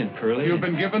Sammy and Pearlie. You've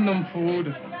been giving them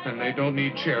food, and they don't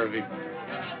need charity.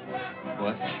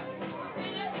 What?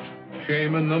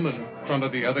 Shaming them in front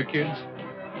of the other kids,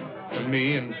 and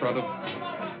me in front of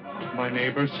my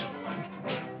neighbors.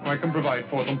 I can provide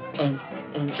for them.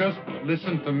 Just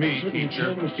listen to me,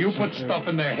 teacher. You put stuff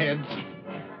in their heads,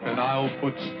 and I'll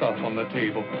put stuff on the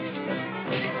table.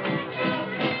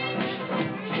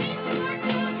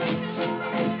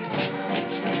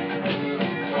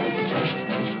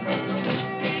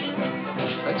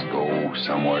 Let's go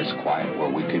somewhere quiet where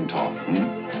we can talk,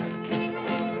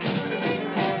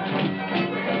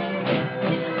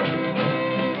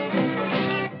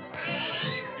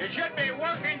 You should be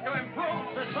working to improve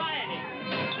society.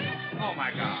 Oh,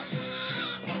 my God.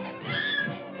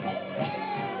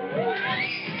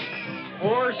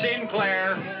 Poor Sinclair.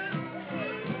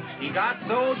 He got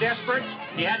so desperate,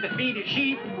 he had to feed his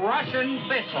sheep Russian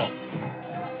thistle.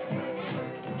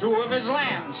 2 of his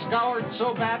lambs scoured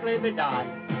so badly they died.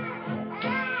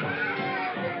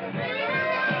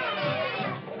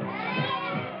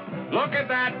 Look at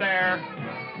that there.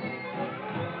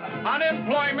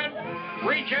 Unemployment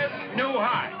reaches new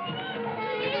highs.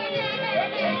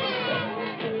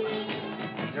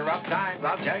 These are rough times,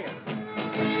 I'll tell you.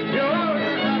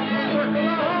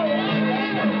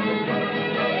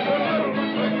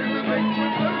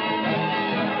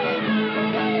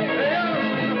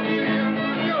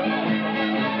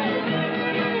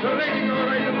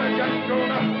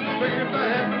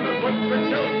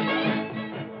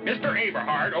 Mr.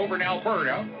 Aberhart over in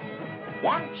Alberta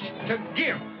wants to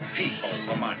give people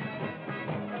the money.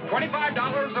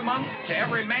 $25 a month to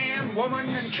every man, woman,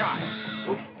 and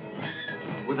child.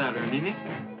 Without earning it?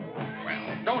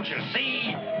 Well, don't you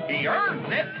see? He earns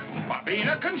it by being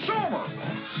a consumer.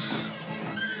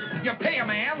 You pay a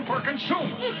man for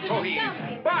consuming, so he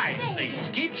buys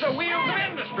things, keeps the wheels of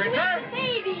industry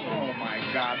turning. Oh, my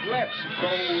God, let's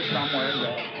go somewhere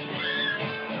else.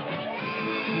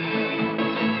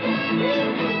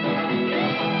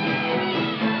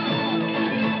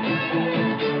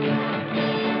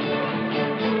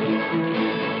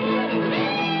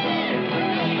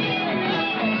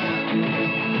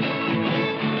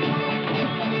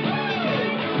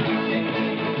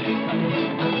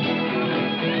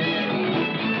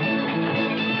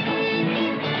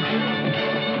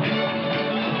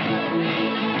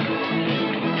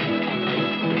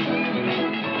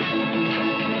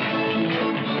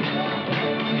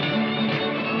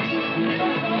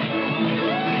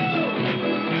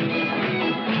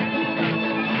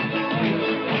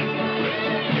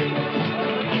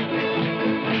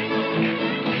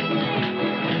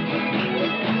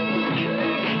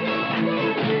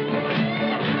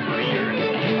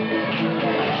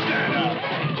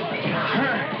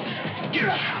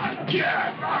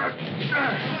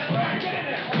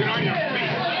 Get on your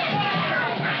feet.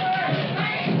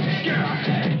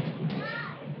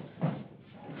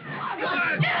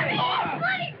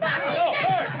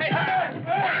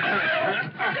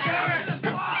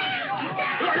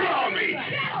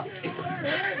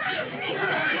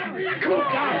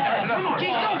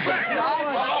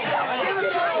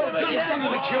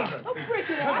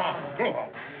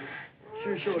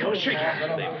 Don't shake hands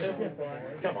with him.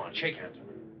 Come on, shake hands.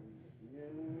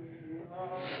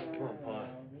 Come on, Pa.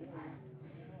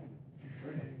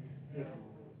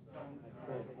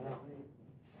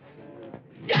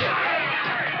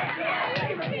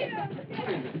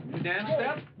 You dance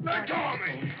step? Let go of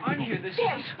me. I'm here. This is the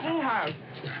schoolhouse.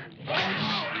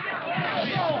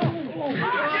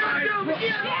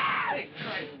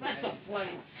 That's a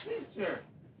funny teacher.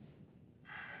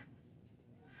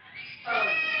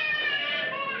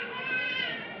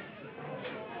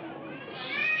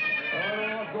 I don't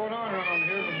know what's going on around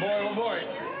here, but boy, oh boy.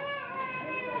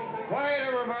 Quiet,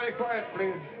 everybody, quiet,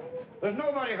 please. There's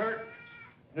nobody hurt.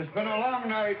 It's been a long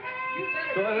night,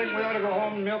 so I think we ought to go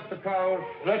home and milk the cows.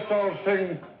 Let's all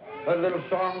sing a little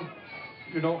song,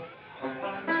 you know.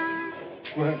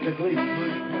 Go ahead, take a lead.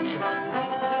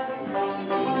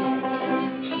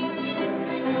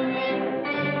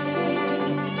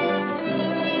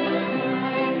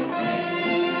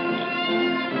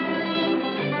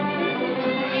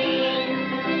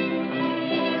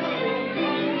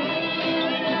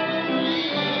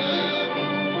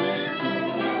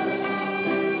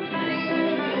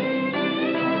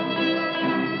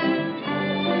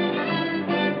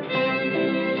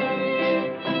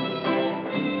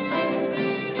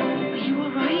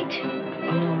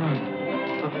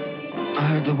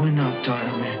 The wind knocked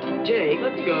on me. Jake,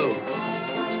 let's go.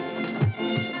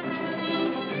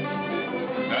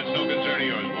 That's no concern of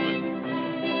yours, woman.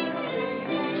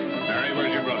 Mary,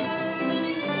 where's your brother?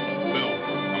 Bill,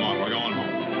 come on, we're going home.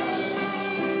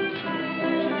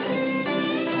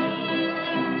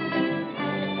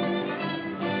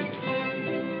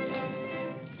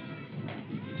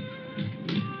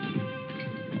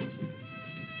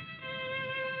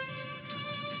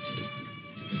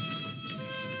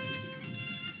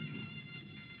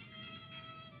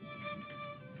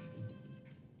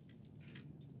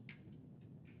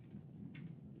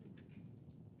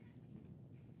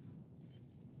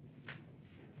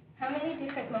 How many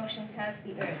different motions has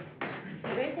the Earth? The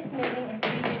Earth is moving in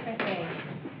 3 different ways.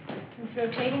 It is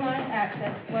rotating on its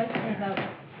axis once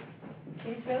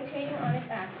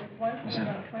in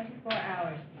about 24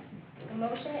 hours. The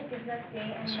motion it gives us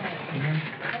day and night.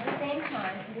 At the same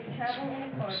time, it is traveling in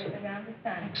a orbit around the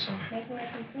sun, making a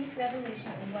complete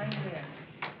revolution in 1 year.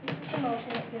 This is the motion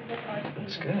that gives us our season.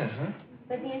 That's good, huh?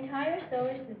 But the entire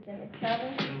solar system is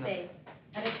traveling through space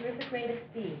at a terrific rate of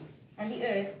speed, and the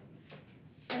Earth,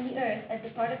 as a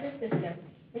part of the system,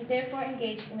 is therefore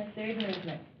engaged in a third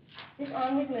movement. This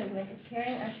onward movement is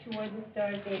carrying us toward the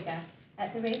star Vega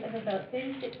at the rate of about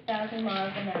 36,000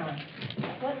 miles an hour.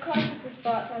 What causes the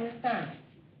spots on the sun?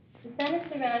 The sun is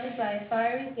surrounded by a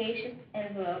fiery gaseous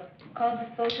envelope called the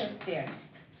photosphere.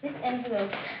 This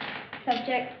envelope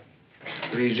subject...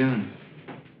 What are you doing?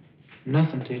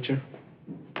 Nothing, teacher.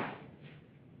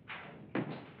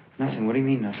 Nothing? What do you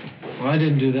mean, nothing? Well, I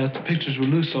didn't do that. The pictures were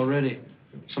loose already.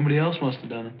 Somebody else must have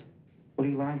done it. What are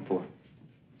you lying for?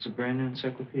 It's a brand new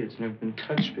encyclopedia. It's never been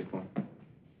touched before.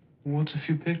 Well, what's a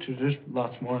few pictures? There's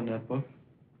lots more in that book.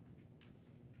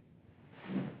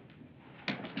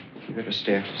 You better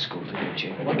stay after school today,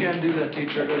 Jake. Well, I can't do that,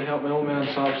 teacher. I gotta help my old man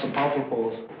solve some poplar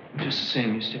poles. Just the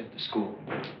same, you stay after school.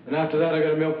 And after that, I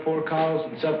gotta milk 4 cows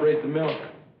and separate the milk.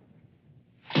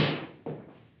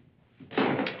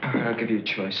 All right. right, I'll give you a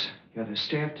choice. You either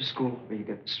stay after school or you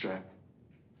get the strap.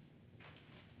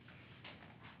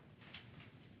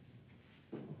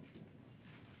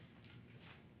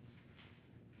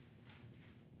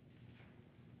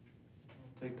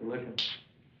 Take the licking.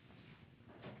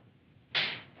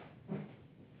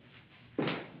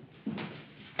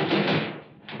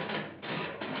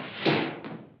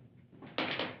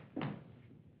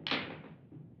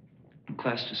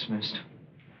 Class dismissed.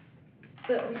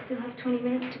 But we still have 20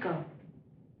 minutes to go.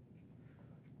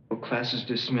 Well, class is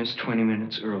dismissed 20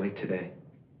 minutes early today.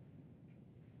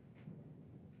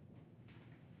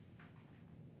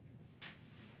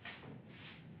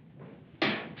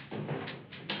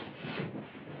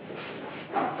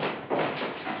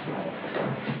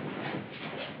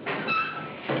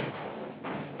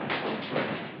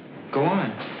 Go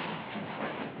on.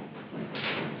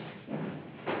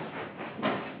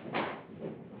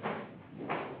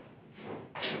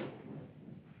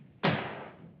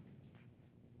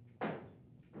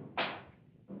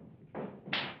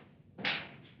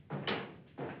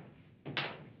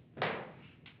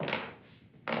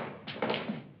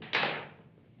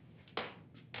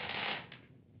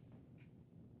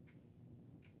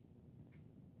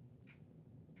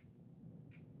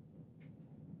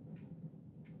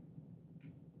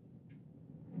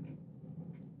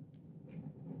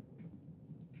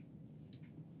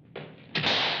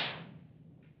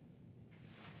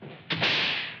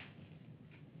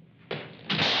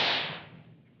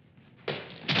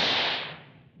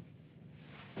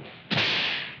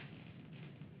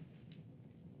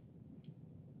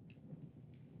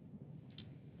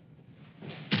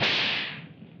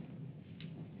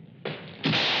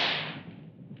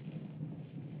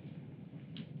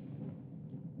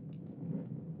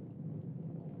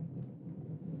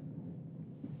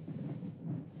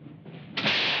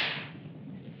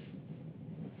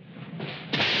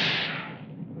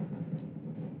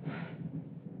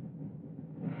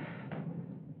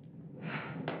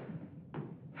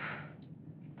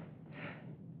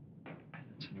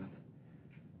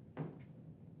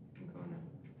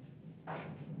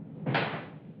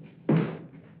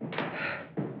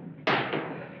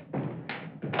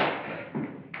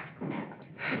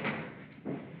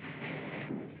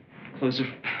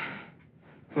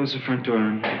 Close the front door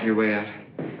and make your way out.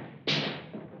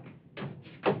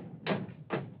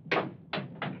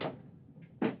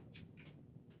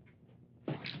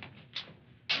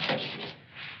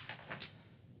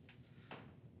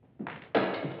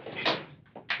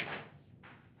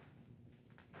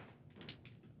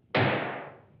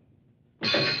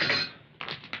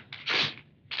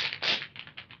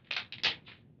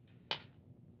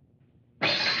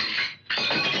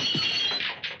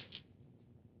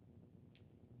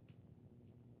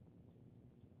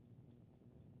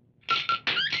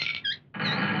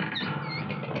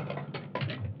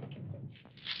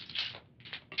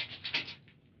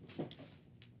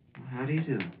 How do you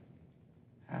do?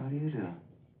 How do you do?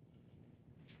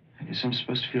 I guess I'm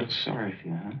supposed to feel sorry for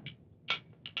you, huh?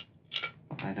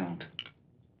 Well, I don't.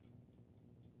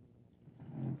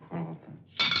 Oh, poor little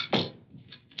thing.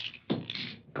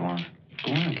 Go on.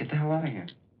 Go on, get the hell out of here.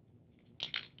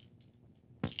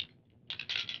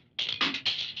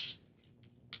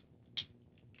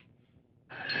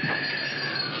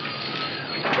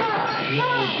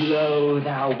 Blow, blow,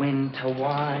 thou winter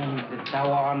wind, that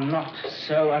thou art not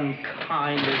so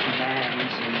unkind as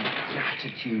man's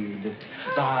ingratitude.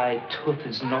 Thy tooth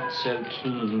is not so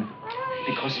keen,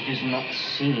 because it is not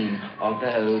seen,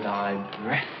 although thy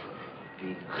breath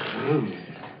be crude.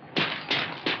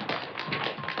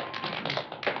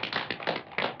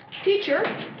 Teacher,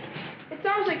 it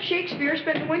sounds like Shakespeare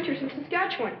spent the winters in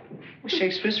Saskatchewan. Well,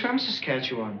 Shakespeare's from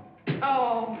Saskatchewan.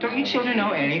 Oh. Don't you children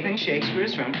know anything?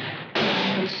 Shakespeare's from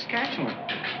Saskatchewan.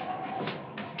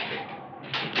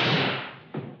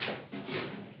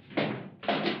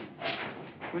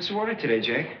 What's the order today,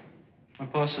 Jake? My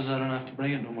pa says I don't have to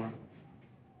bring it no more.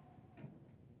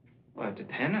 Well, I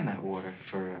depend on that water.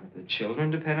 For the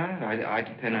children depend on it. I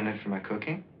depend on it for my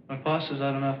cooking. My pa says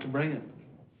I don't have to bring it.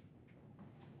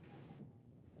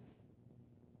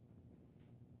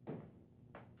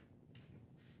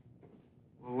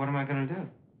 Well, what am I going to do?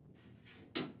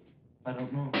 I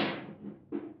don't know.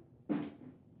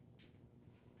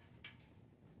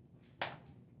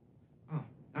 Oh,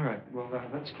 all right. Well,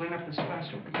 let's clean up this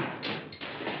classroom.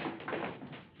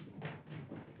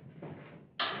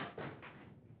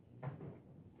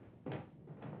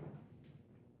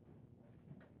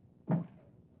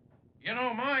 You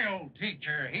know, my old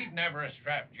teacher, he'd never have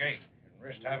strapped Jake and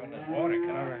risked having his water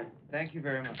cut. All right. Thank you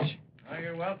very much. Oh,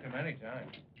 you're welcome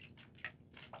anytime.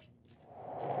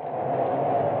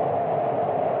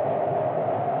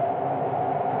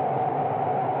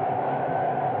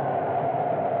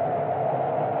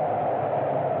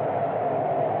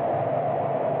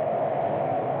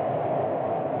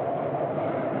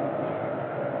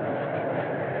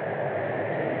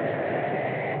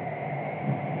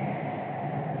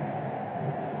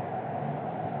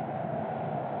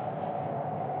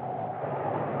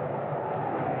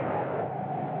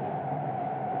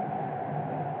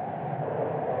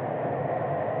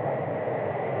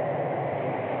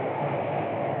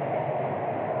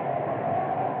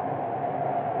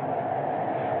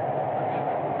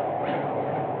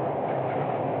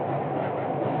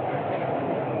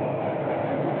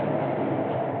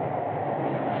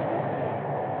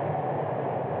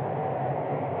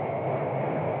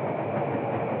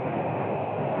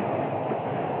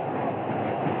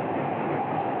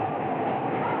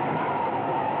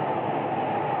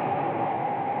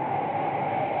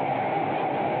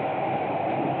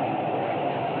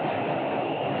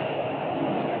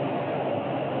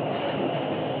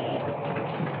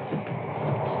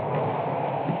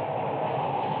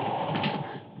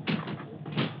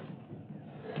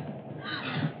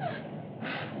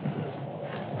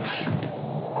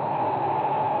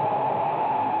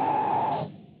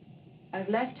 I've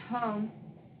left home.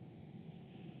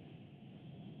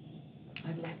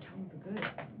 I've left home for good.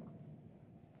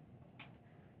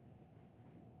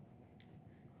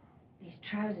 These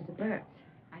trousers are Bert's.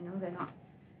 I know they're not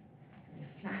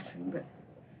very flattering, but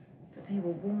they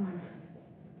were warm.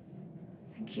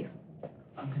 Thank you.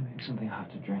 I'm gonna make something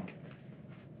hot to drink.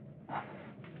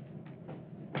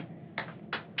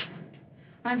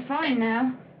 I'm fine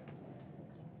now.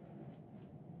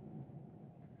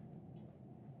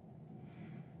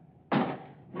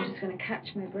 I'm just going to catch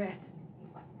my breath.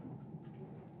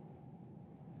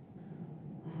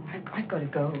 Oh, I've got to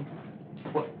go.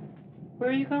 What? Where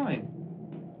are you going?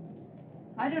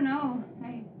 I don't know.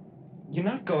 You're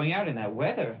not going out in that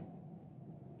weather.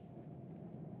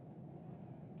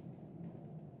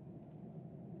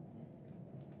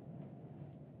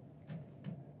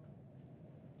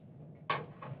 I'm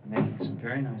making some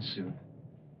very nice soup.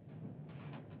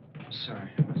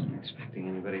 Sorry, I wasn't expecting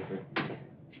anybody for...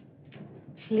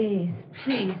 Please,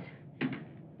 please.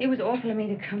 It was awful of me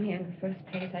to come here in the first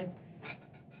place.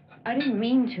 I didn't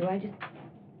mean to. I just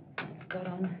got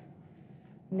on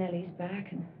Nellie's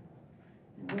back and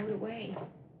rode away.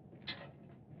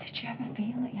 Did you ever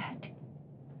feel that you had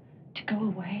to go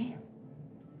away?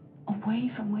 Away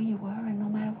from where you were, and no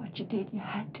matter what you did, you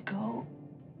had to go?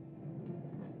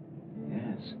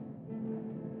 Yes.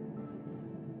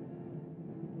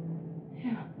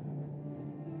 Yeah.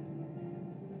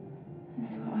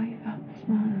 That's what I felt this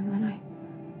morning when I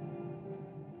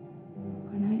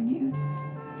knew.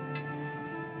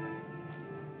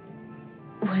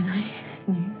 When I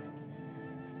knew.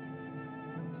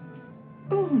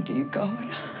 Oh, dear God.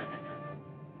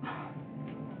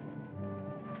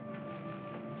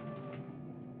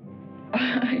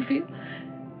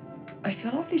 I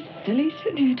feel awfully silly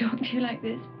sitting here talking to you like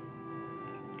this.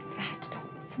 I had to talk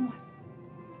to someone.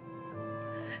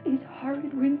 These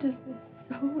horrid winters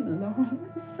are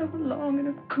so long, and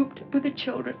I'm cooped up with the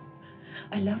children.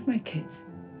 I love my kids.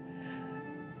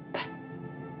 But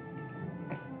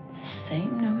the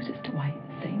same noses to wipe,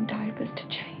 the same diapers to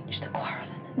change, the quarreling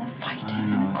and the fighting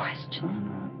and the questions.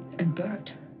 And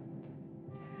Bert.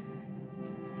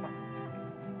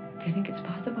 Do you think it's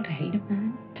possible to hate a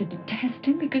man? To detest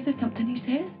him because of something he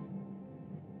says?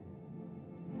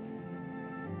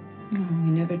 No,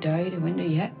 he never died a window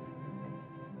yet.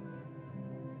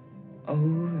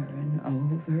 Over and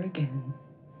over again.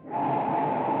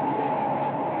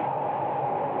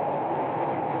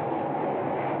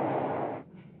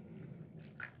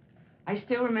 I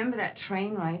still remember that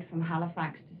train ride from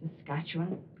Halifax to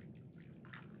Saskatchewan.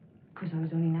 Because I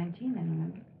was only 19 then,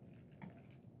 remember?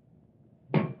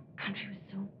 The country was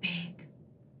so big.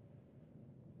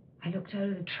 I looked out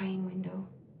of the train window,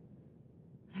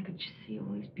 and I could just see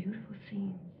all these beautiful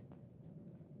scenes.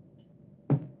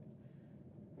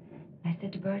 I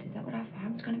said to Bert, is that what our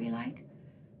farm's going to be like?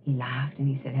 He laughed and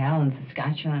he said, hell, in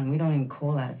Saskatchewan, we don't even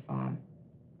call that a farm.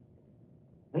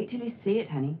 Wait till you see it,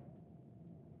 honey.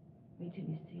 Wait till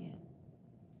you see it.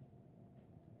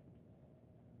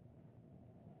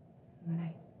 When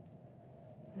I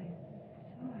saw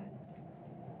it,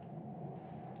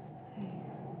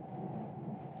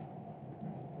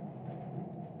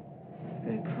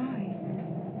 I cried.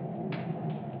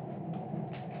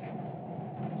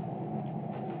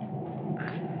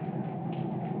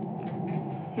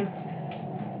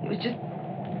 It was just...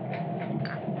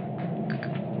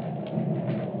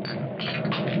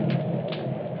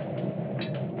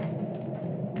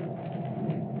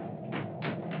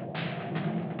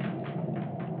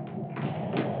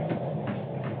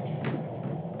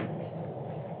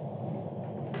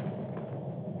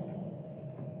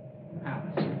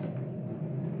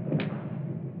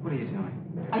 What are you doing?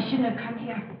 I shouldn't have come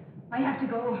here. I have to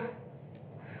go.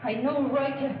 I had no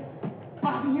right to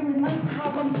bother you with my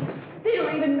problems. They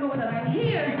don't even know that I'm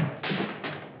here.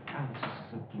 Alice,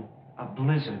 this is a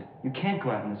blizzard. You can't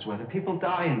go out in this weather. People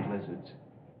die in blizzards.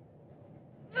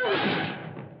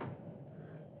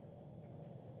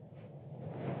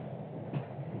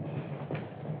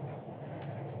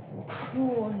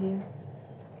 Cruel here.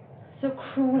 So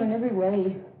cruel in every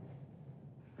way.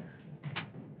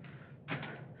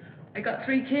 I got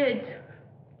 3 kids. This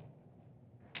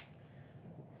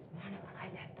morning when I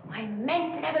left them, I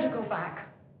meant never to go back.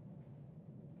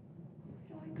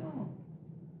 Where do I go?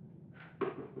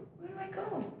 Where do I go?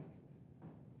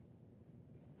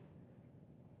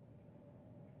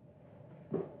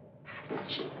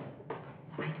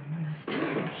 I don't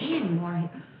understand here anymore.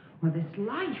 Or this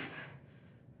life.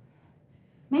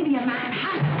 Maybe a man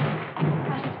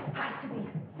has to be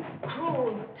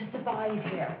cruel to survive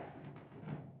here.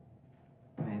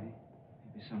 Maybe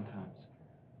sometimes.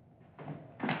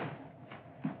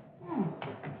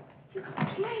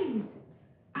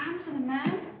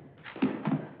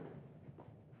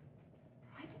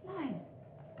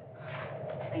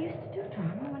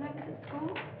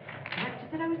 school. Max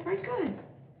said I was very good.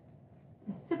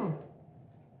 Sybil.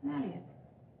 Elliot.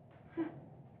 Huh.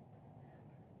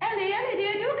 Ellie,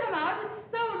 dear, do come out.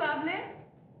 It's so lovely.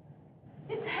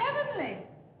 It's heavenly.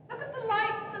 Look at the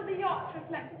lights of the yachts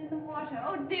reflected in the water.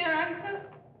 Oh, dear, I'm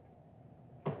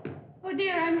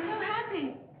so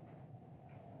happy.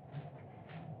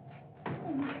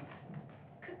 Oh, my.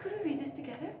 Could we read this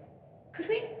together? Could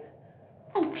we?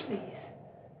 Oh, please.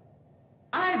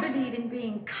 I believe in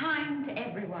being kind to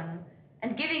everyone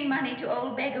and giving money to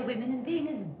old beggar women and being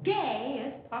as gay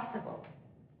as possible.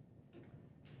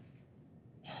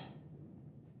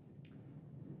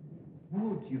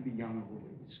 Would you be young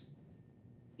always,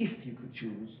 if you could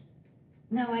choose?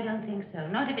 No, I don't think so.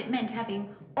 Not if it meant having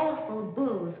awful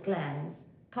bull's glands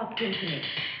popped into me.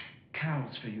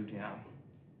 Cows for you, dear.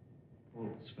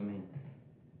 Bulls for me.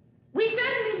 We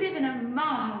certainly live in a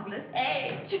marvelous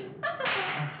age.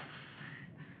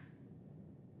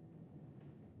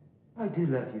 I do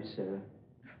love you, Sarah.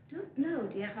 Don't blow,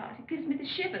 dear heart. It gives me the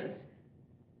shivers.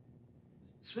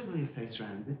 Swivel your face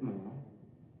round a bit more.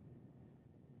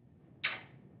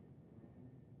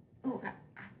 Oh, I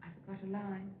forgot a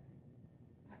line.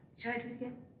 Shall I do it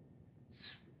again?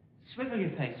 Swivel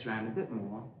your face round a bit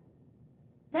more.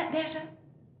 That better?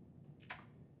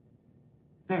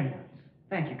 Very nice.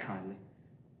 Thank you kindly.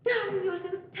 Oh, you're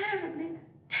so terribly,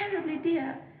 terribly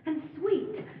dear and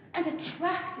sweet and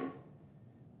attractive.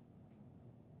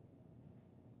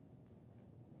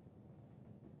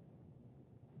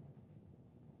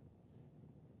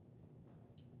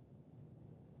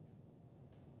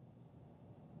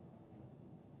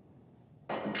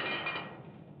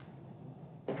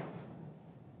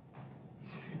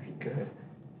 Very good.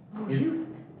 Oh, you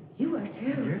are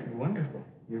too. You're wonderful.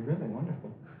 You're really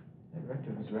wonderful. That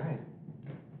rector was right.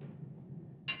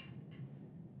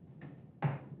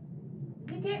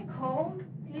 Does it get cold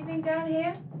sleeping down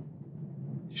here?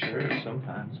 Sure,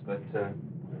 sometimes, but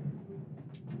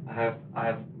I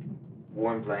have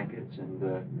warm blankets, and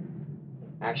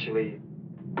actually,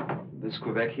 this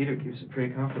Quebec heater keeps it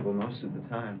pretty comfortable most of the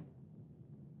time.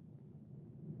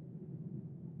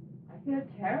 I feel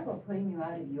terrible putting you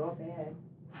out of your bed.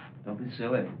 Don't be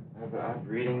silly. I have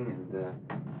reading, and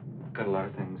got a lot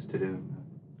of things to do.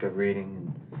 Got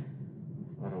reading and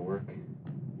a lot of work.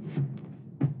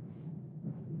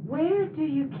 Where do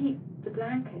you keep the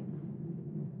blankets?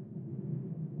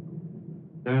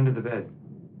 They're under the bed.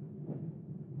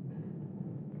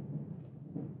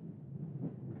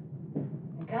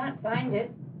 I can't find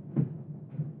it.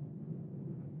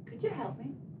 Could you help me?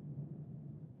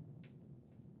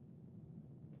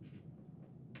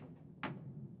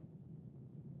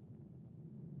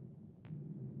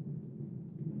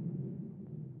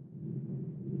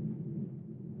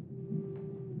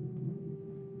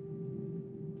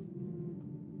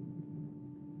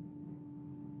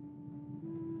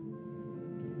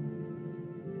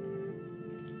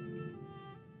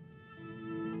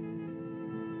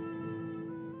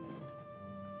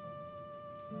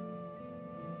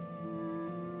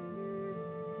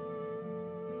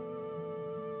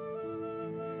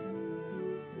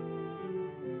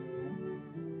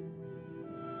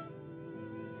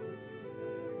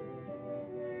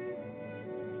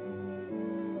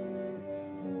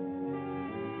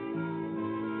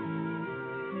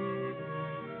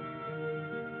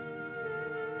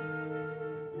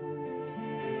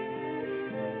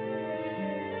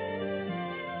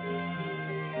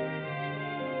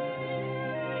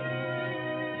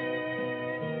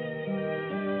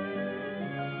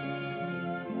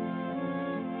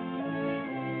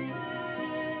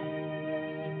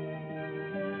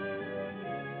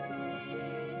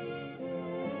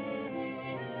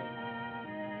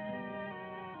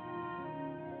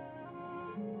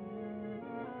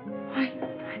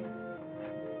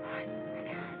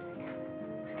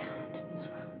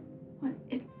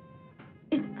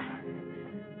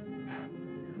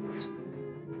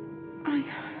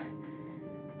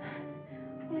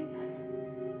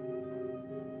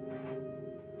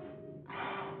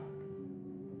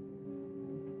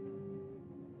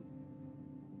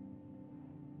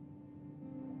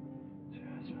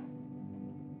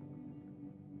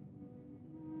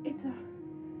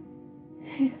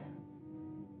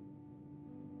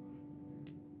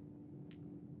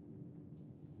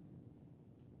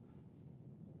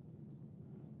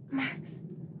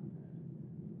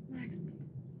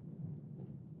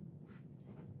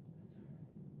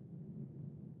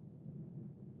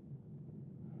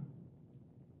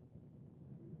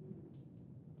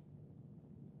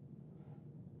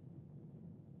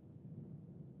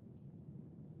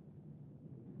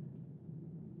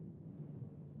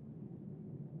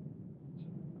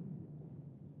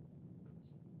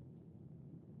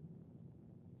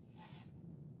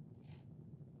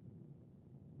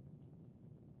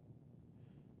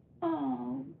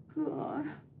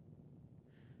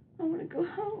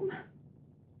 home.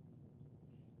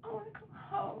 I want to go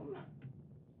home.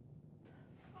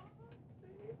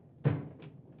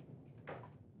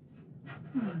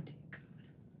 Oh, dear.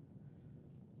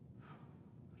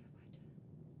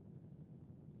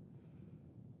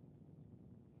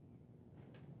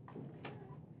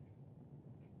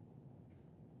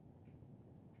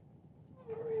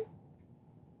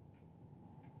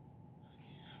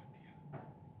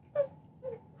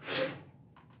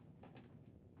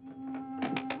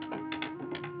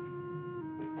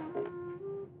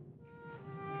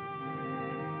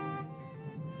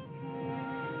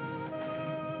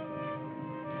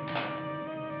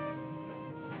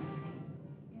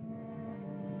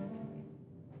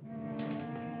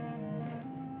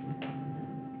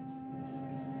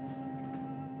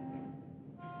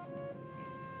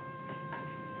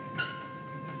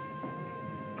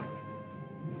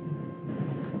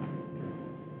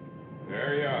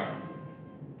 There you are.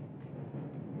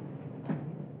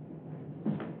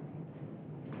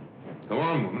 Come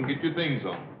on, woman, get your things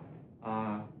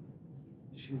on.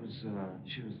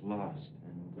 She was lost,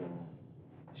 and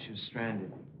she was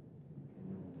stranded.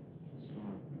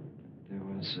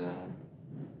 So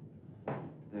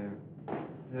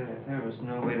there was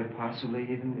no way to possibly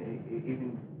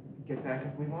even get back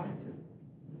if we wanted to.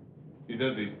 She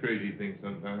does these crazy things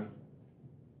sometimes.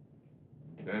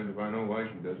 Damned if I know why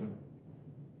she doesn't.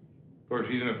 Of course,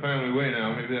 she's in a family way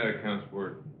now. Maybe that accounts for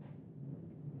it.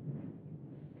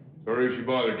 Sorry if she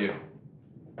bothered you.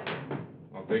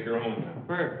 I'll take her home now.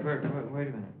 Bert, wait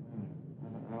a minute.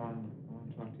 I want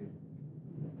to talk to you.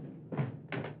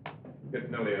 Get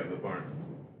Nellie out of the barn.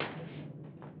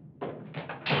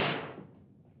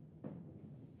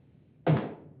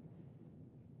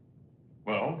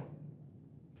 Well?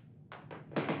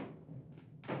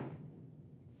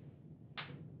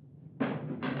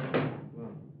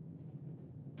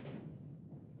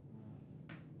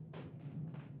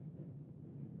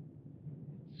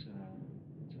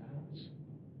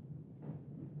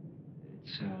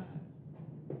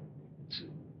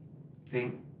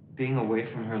 Being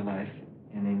away from her life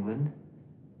in England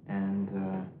and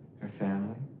her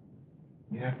family.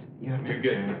 You have to. You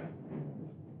get that.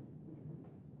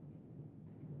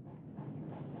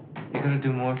 You gotta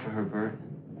do more for her, Bert.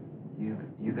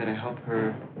 You gotta help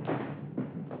her.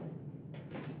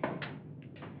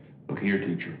 Look here,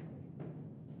 teacher.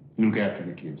 Look after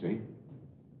the kids, eh?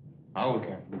 I'll look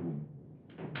after the woman.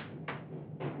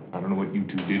 I don't know what you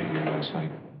two did here last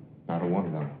night. I don't want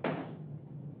to know.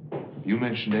 If you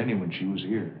mentioned to anyone she was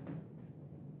here,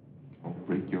 I'll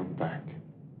break your back.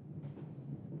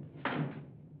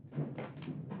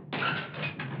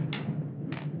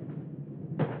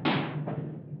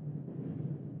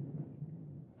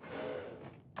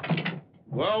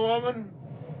 Well, woman,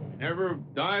 you never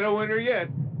died a winner yet.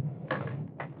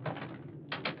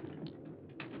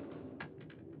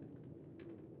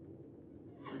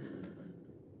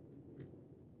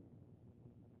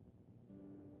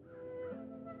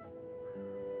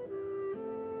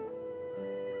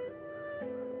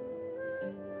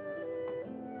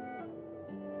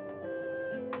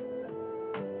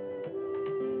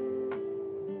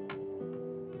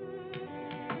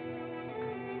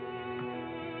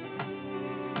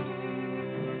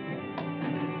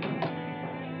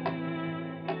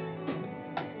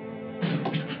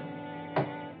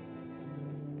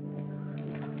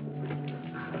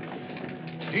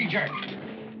 DJ!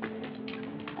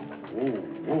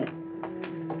 Whoa.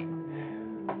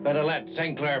 Better let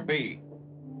St. Clair be.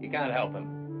 You can't help him.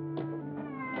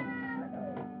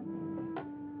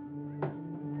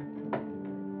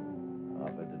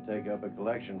 Offered to take up a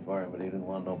collection for him, but he didn't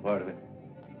want no part of it.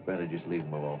 Better just leave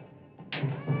him alone.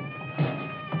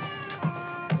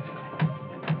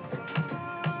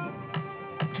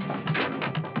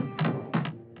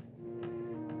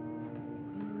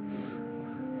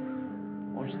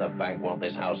 What's the bank want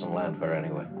this house and land for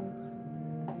anyway?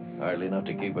 Hardly enough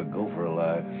to keep a gopher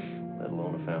alive, let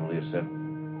alone a family of 7.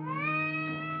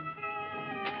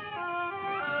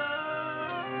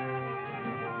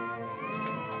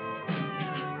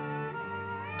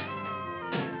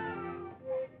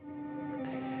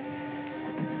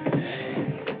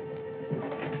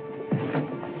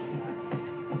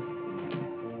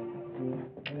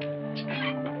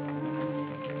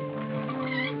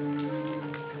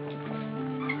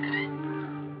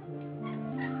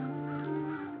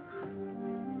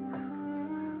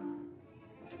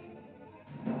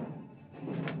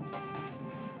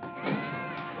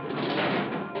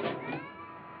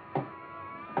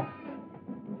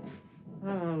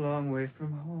 A long way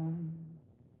from home,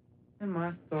 and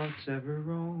my thoughts ever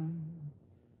roam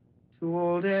to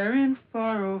old Erin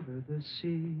far over the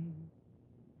sea.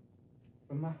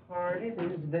 From my heart it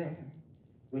is there,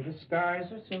 where the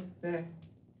skies are so fair,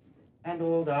 and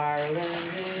old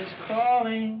Ireland is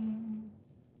calling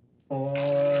for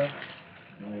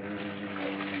me.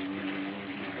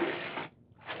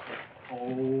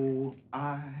 Oh,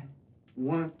 I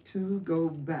want to go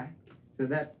back to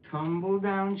that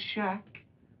tumble-down shack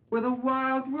where the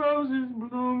wild roses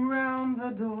bloom round the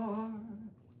door.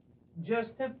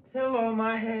 Just to pillow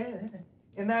my head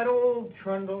in that old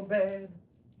trundle bed,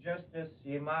 just to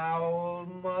see my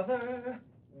old mother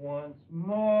once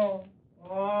more.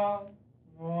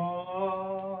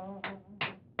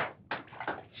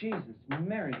 Jesus,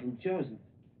 Mary and Joseph.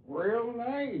 Real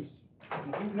nice.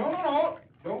 No,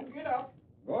 don't get up.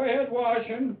 Go ahead,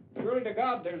 washing. Surely to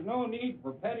God, there's no need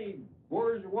for petty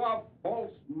bourgeois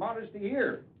false modesty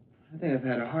here. I think I've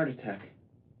had a heart attack.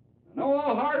 I know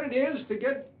how hard it is to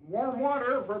get warm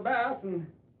water for a bath and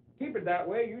keep it that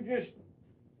way. You just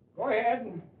go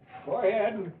ahead.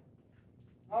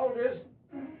 I'll just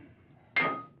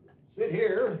sit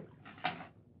here.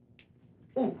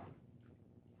 Ooh.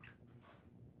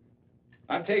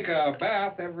 I take a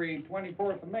bath every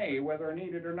 24th of May, whether I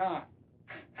need it or not.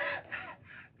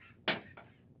 I'm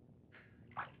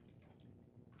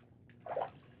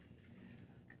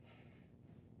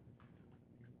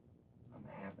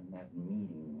having that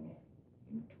meeting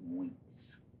in 2 weeks.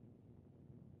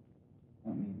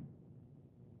 What meeting?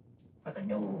 For the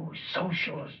new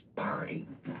Socialist Party.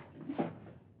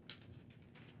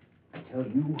 I tell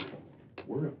you,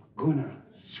 we're gonna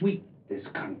sweep this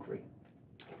country.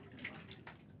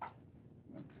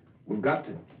 We've got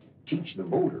to teach the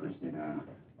voters that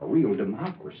a real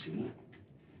democracy,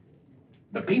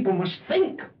 the people must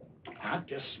think, not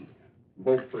just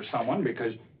vote for someone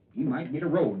because he might get a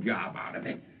road job out of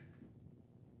it.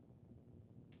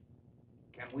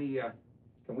 Can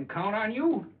we count on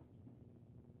you?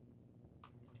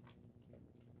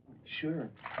 Sure.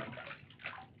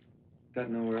 Got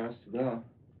nowhere else to go.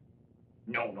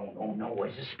 No.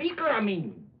 As a speaker, I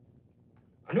mean.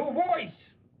 A new voice.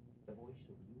 The voice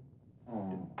of youth.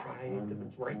 Oh. Deprived of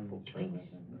its rightful place.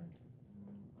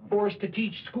 Forced to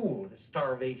teach school at a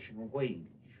starvation wage.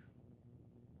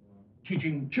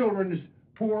 Teaching children as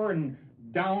poor and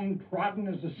downtrodden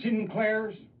as the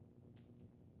Sinclairs.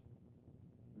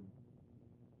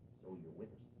 So you're with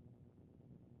us.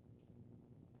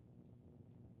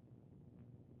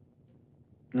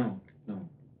 No.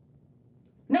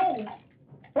 No!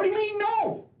 What do you mean,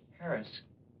 no? Harris,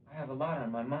 I have a lot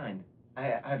on my mind.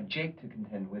 I have Jake to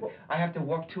contend with. I have to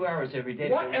walk 2 hours every day.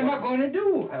 What am I going to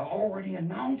do? I already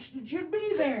announced that you'd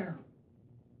be there.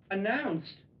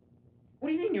 Announced? What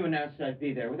do you mean you announced I'd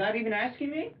be there without even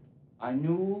asking me? I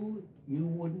knew you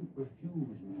wouldn't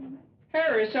refuse me.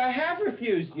 Harris, I have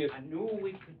refused you. I knew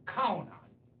we could count on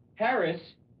you. Harris.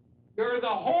 You're the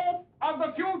hope of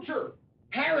the future.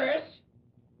 Harris.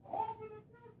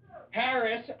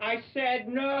 Harris, I said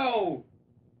no.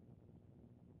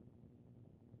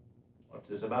 What's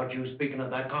this about you speaking at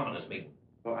that communist meeting?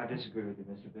 Well, I disagree with you,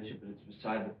 Mr. Bishop, but it's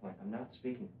beside the point. I'm not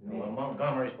speaking for the Well, meeting.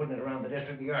 Montgomery's putting it around the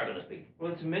district. You are going to speak.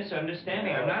 Well, it's a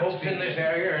misunderstanding. I'm not folks speaking. in this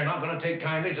area are not going to take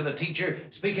kindly to the teacher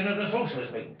speaking at a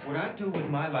socialist meeting. What I do with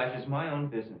my life is my own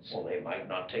business. Well, they might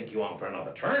not take you on for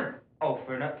another term. Oh,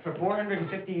 for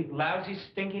 450 lousy,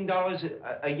 stinking dollars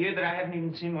a year that I haven't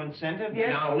even seen 1 cent of yet?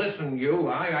 Now, listen, you.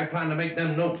 I plan to make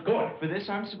them notes good. For this,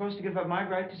 I'm supposed to give up my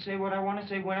right to say what I want to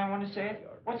say when I want to say it?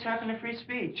 What's happened to free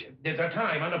speech? There's a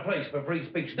time and a place for free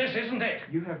speech. This isn't it.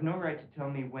 You have no right to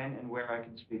tell me when and where I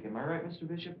can speak. Am I right, Mr.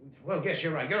 Bishop? Well, yes,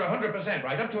 you're right. You're 100%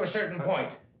 right, up to a certain point.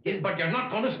 But you're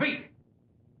not going to speak.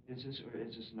 Is this or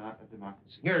is this not a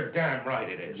democracy? You're damn right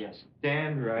it is. Yes,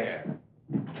 damn right. Yeah.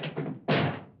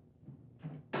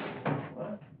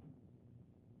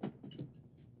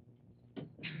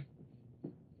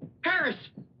 Harris!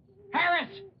 Harris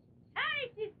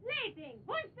is sleeping.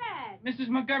 Who's that? Mrs.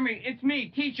 Montgomery, it's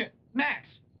me, teacher, Max.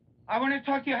 I want to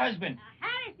talk to your husband.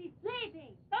 Harris is sleeping.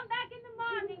 Come back in the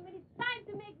morning when it's time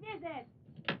to make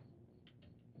visits.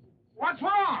 What's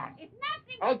wrong? It's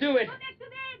nothing. I'll do it. Go back to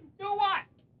bed. Do what?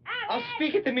 I'll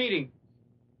speak at the meeting.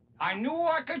 I knew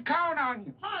I could count on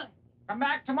you. Holly. Come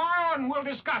back tomorrow and we'll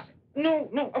discuss it. No,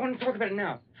 I want to talk about it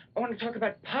now. I want to talk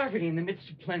about poverty in the midst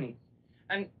of plenty.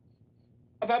 And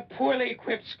about poorly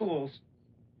equipped schools.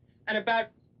 And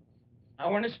I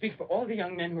want to speak for all the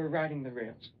young men who are riding the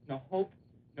rails. No hope,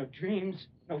 no dreams,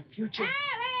 no future.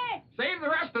 Harris! Save the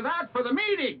rest of that for the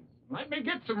meeting. Let me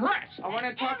get some rest. I want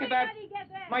to talk about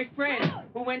my friend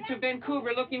who went to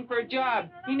Vancouver looking for a job.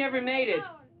 He never made it.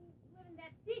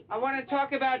 I want to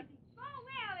talk about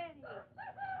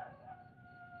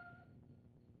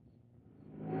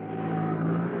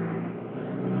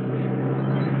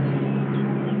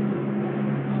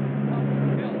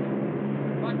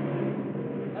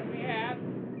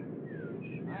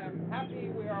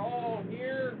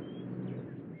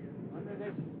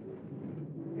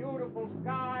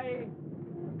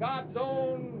God's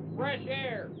own fresh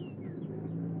air.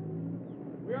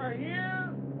 We are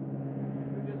here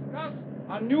to discuss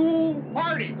a new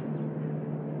party.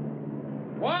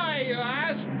 Why, you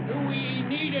ask, do we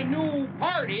need a new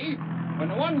party when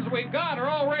the ones we got are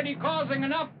already causing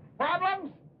enough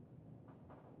problems?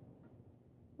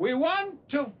 We want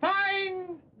to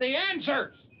find the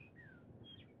answers.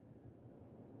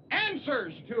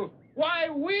 Answers to why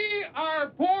we are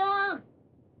poor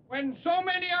when so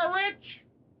many are rich.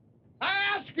 I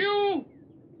ask you,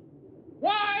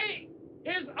 why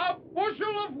is a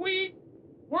bushel of wheat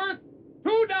worth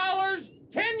 $2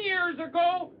 10 years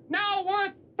ago now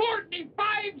worth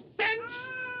 45 cents?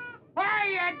 Are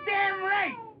you damn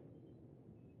right?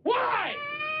 Why?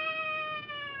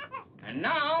 And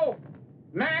now,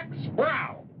 Max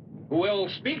Brown, who will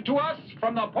speak to us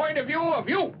from the point of view of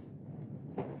you.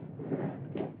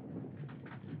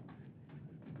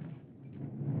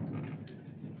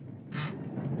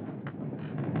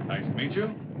 Nice to meet you.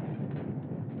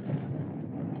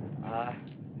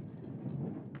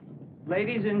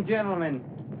 Ladies and gentlemen,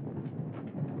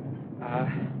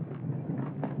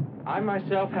 I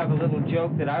myself have a little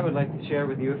joke that I would like to share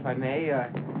with you, if I may.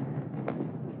 A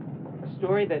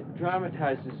story that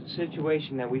dramatizes the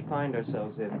situation that we find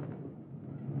ourselves in.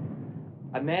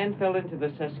 A man fell into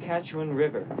the Saskatchewan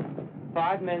River.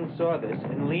 5 men saw this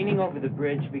and, leaning over the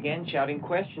bridge, began shouting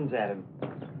questions at him.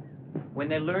 When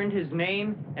they learned his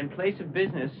name and place of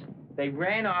business, they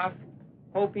ran off,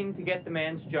 hoping to get the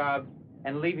man's job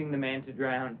and leaving the man to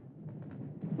drown.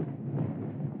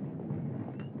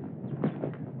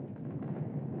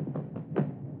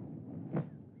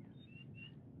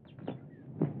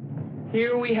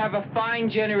 Here we have a fine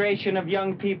generation of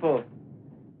young people.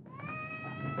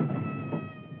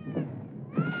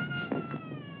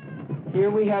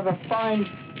 Here we have a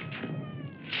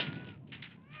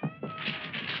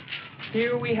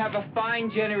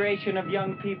fine generation of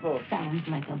young people. Sounds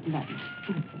like a bloody.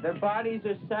 Their bodies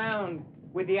are sound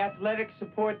with the athletic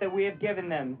support that we have given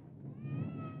them.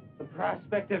 The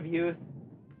prospect of youth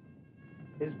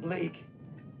is bleak.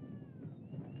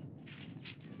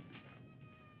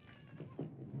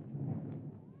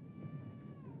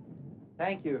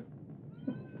 Thank you.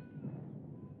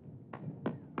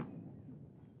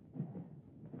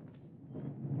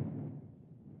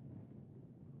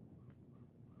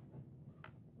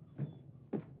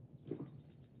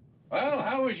 Well,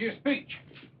 how was your speech?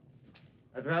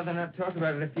 I'd rather not talk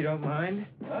about it if you don't mind.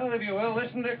 Well, if you will,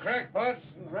 listen to crackpots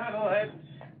and rattleheads.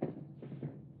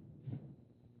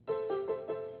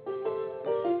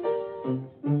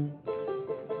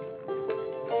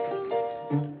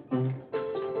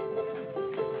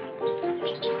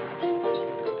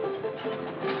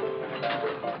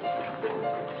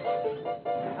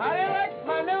 How do you like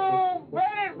my new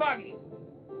Bennett buggy?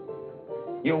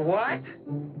 You what?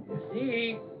 You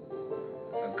see,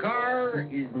 a car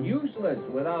is useless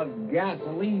without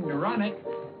gasoline to run it.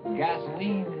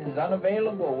 Gasoline is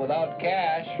unavailable without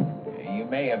cash. You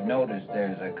may have noticed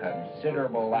there's a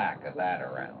considerable lack of that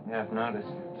around. Yeah, I've noticed.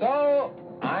 So,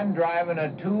 I'm driving a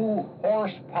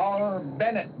 2-horsepower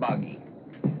Bennett buggy,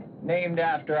 named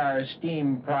after our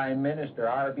esteemed Prime Minister,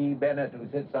 R.B. Bennett, who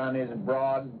sits on his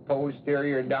broad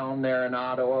posterior down there in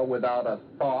Ottawa without a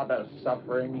thought of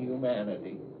suffering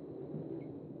humanity.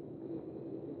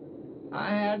 I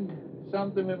had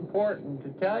something important to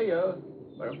tell you,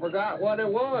 but I forgot what it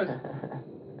was.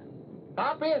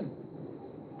 Hop in.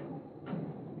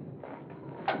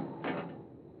 I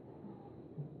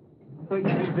thought you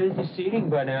were busy seating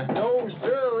by now. No,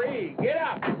 sirree. Get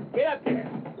up. Get up there.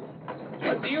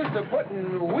 What's the use of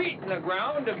putting wheat in the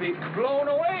ground to be blown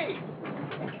away?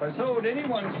 If I sowed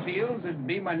anyone's fields, it'd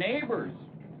be my neighbor's.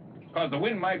 Because the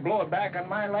wind might blow it back on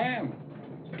my land.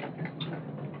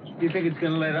 Do you think it's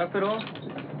going to let up at all?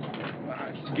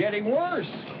 It's getting worse.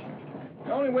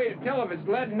 The only way to tell if it's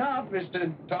letting up is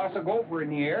to toss a gopher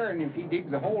in the air, and if he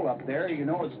digs a hole up there, you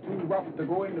know it's too rough to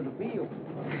go into the field.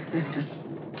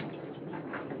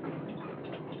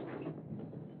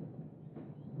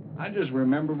 I just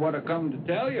remembered what I come to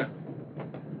tell you.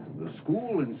 The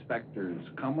school inspector's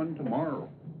coming tomorrow.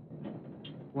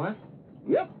 What?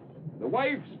 Yep. The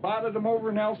wife spotted him over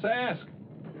in Alsace.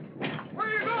 Where are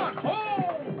you going?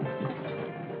 Home!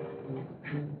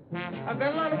 I've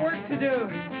got a lot of work to do.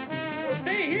 Well,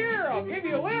 stay here. I'll give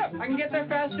you a lift. I can get there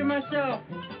faster myself.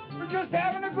 We're just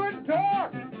having a good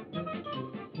talk.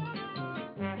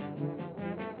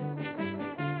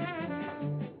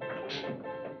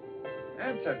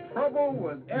 That's the trouble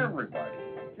with everybody.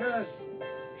 Just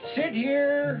sit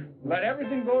here, let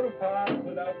everything go to pot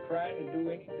without trying to do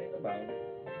anything about it.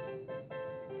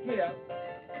 Get up.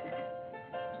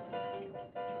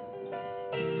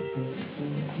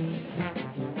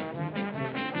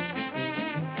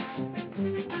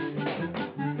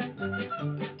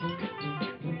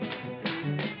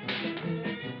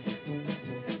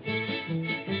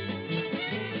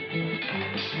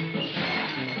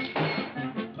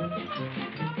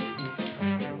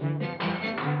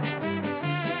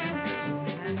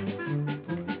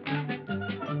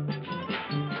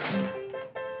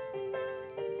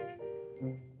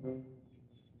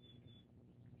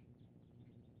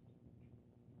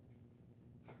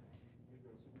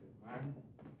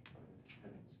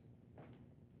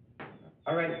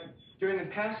 All right. During the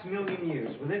past million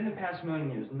years, within the past million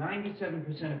years, 97%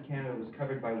 of Canada was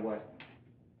covered by what?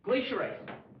 Glacier ice.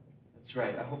 That's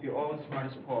right. I hope you're all as smart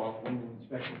as Paul when the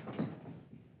inspection comes.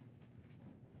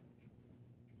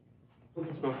 Who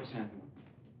can spell chrysanthemum?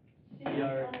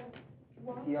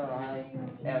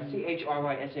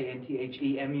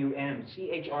 C-H-R-Y-S-A-N-T-H-E-M-U-M.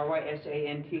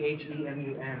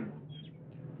 C-H-R-Y-S-A-N-T-H-E-M-U-M.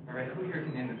 All right, who here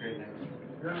can name the great letters?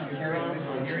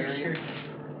 Here.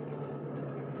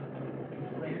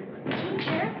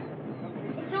 Teacher,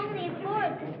 it's only a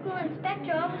 4. The school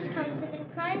inspector always comes in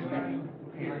and cries for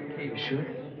it. You sure?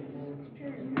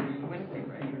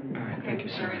 All right, thank you,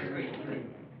 sir.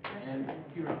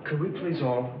 Could we please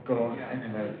all go and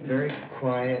have a very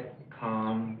quiet,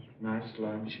 calm, nice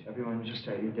lunch? Everyone just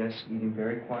at your desk eating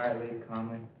very quietly,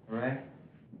 calmly, all right?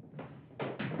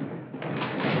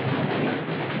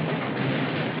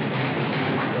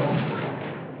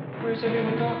 Where's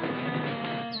everyone going?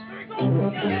 What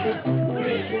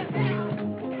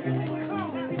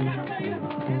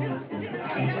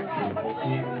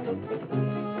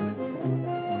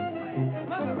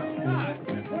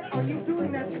are you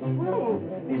doing? That's cruel.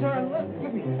 These are our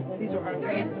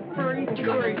furry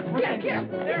friends.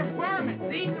 They're vermin.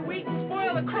 They eat the wheat and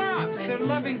spoil the crops. They're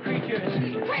loving creatures.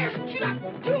 Claire, shut up!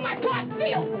 Do my pot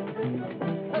field!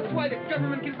 That's why the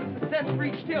government gives us a cent for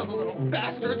each tail, the little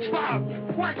bastards. Bob,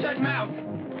 watch that mouth.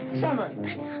 Summer.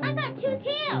 I got 2 tails.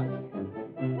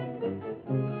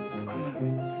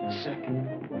 Second.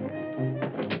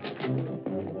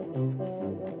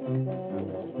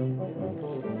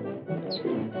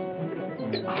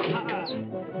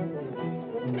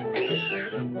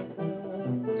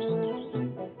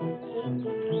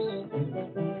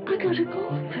 I gotta go.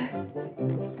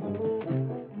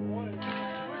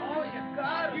 Oh, you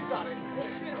got it. You got it.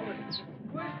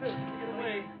 Twist it. Get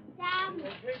away.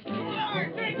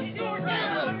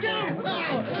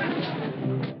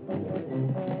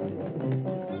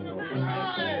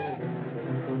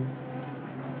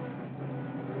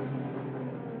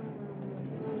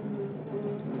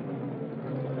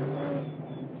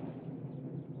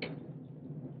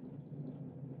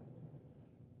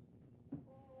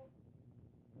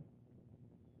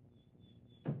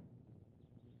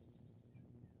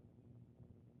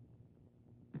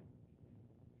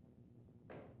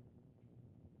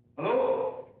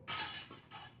 Hello?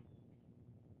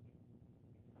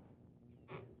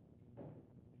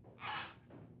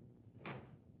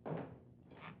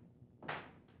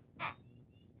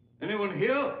 Anyone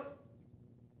here?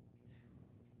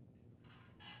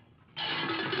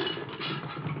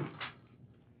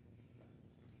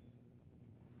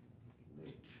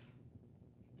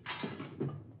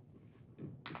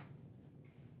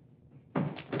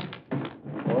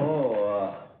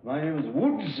 My name is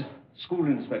Woods, school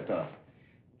inspector.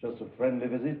 Just a friendly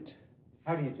visit.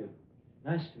 How do you do?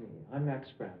 Nice to meet you. I'm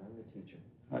Max Brown. I'm the teacher.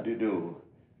 How do you do?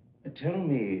 Tell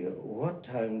me, what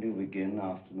time do you begin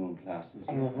afternoon classes?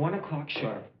 Oh, 1 o'clock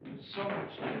sharp. There's so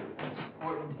much to do. It's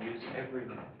important to use every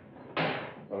minute.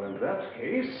 Well, in that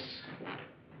case,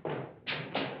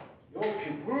 your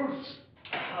pupils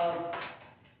have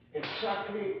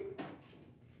exactly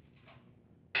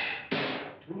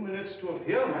 2 minutes to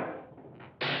appear, ma'am.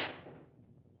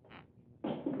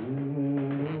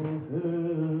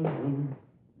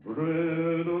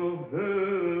 Bread of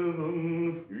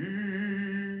heaven,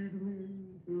 feed me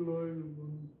till I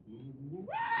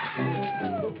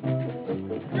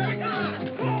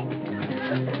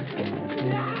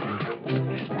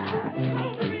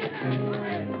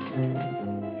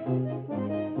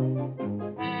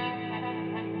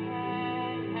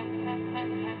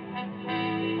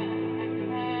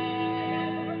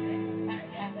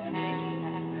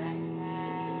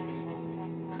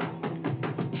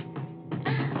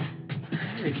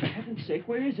For heaven's sake,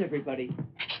 where is everybody?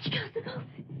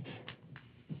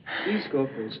 These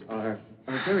gophers are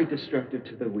very destructive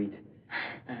to the wheat.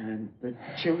 And the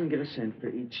children get a cent for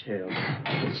each tail.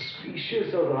 The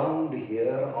species around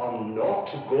here are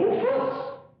not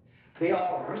gophers. They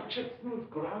are Richardson's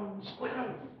ground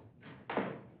squirrels.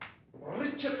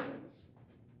 Richardson's.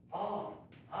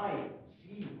 R-I-C-H-A-R-D-S-O-N-S.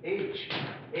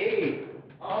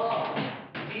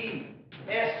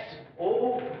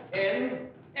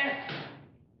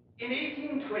 In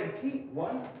 1820,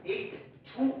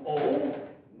 1820,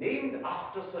 named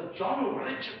after Sir John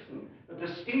Richardson, a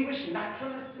distinguished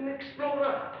naturalist and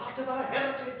explorer, part of our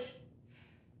heritage.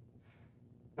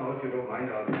 Now, if you don't mind,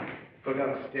 I'll go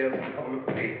downstairs and have a look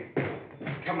at the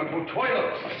chemical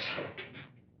toilets.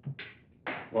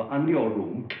 Well, and your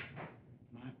room.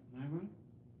 My room?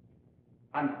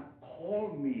 And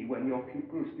call me when your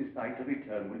pupils decide to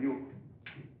return, will you?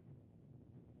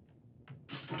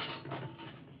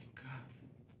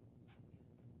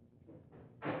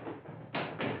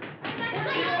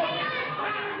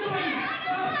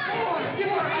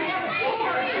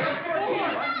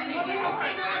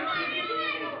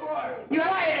 You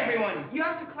quiet, everyone. You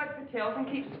have to collect the tails and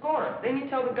keep score. Then you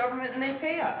tell the government and they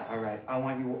pay us. All right, I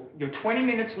want you. You're 20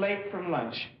 minutes late from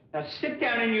lunch. Now sit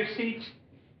down in your seats.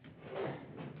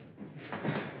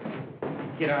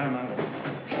 Get out of my way.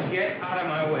 Get out of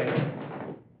my way.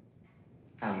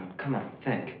 Alan, come on,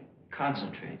 think.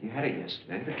 Concentrate. You had it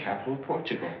yesterday, the capital of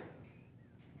Portugal.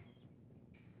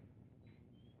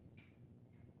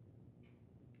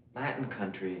 Latin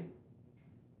country.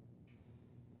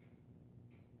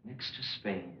 Next to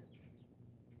Spain.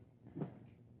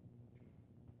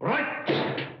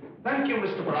 Right. Thank you,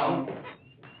 Mr. Brown.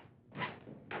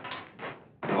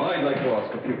 Now, I'd like to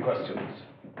ask a few questions.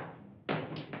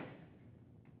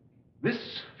 This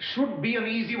should be an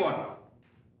easy one.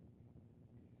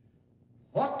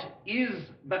 What is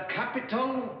the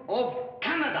capital of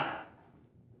Canada?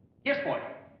 Yes, boy.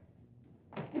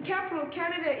 The capital of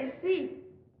Canada is C.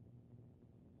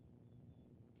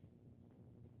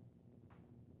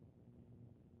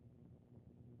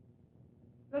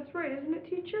 That's right, isn't it,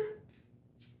 teacher?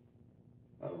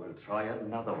 Well, we'll try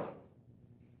another one.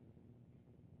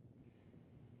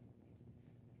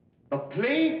 The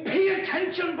plane, pay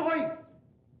attention, boy!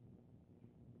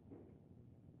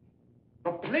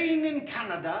 The plain in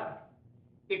Canada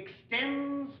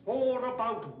extends for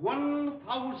about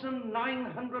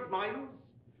 1,900 miles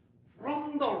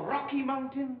from the Rocky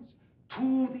Mountains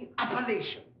to the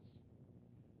Appalachians.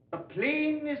 The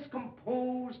plain is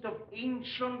composed of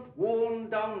ancient,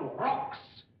 worn-down rocks,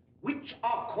 which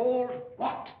are called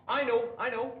what? I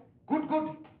know. Good.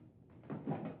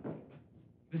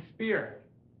 The spear.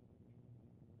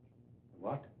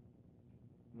 What?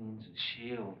 Means a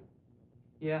shield.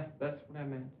 Yeah, that's what I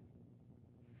meant.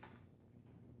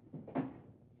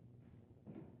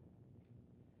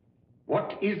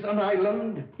 What is an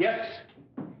island? Yes.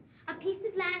 A piece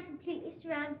of land completely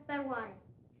surrounded by water.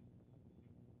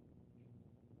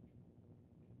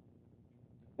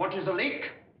 What is a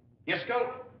lake? Yes, girl.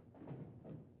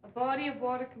 A body of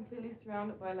water completely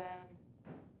surrounded by land.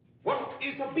 What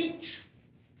is a beach?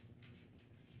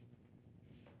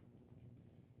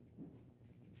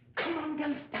 Come on,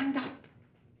 girl, stand up.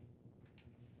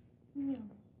 No.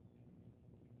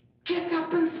 Get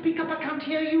up and speak up, I can't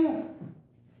hear you.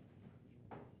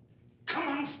 Come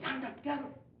on, stand up,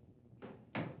 girl.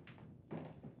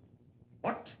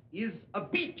 What is a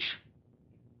beach?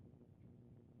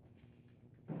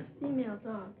 A female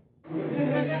dog.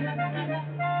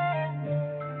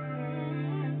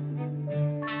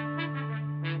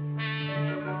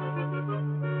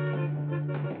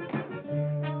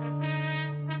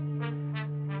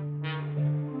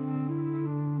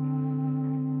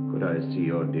 Could I see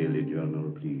your daily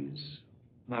journal, please?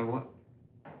 My what?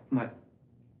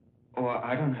 Oh,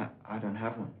 I don't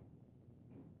have one.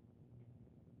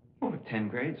 Over 10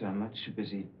 grades. I'm much too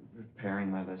busy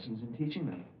preparing my lessons and teaching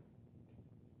them.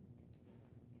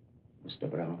 Mr.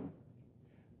 Brown,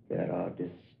 there are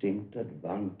distinct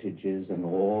advantages in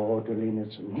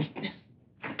orderliness and neatness,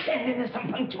 cleanliness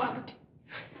and punctuality.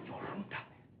 Your room down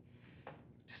there,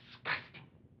 disgusting.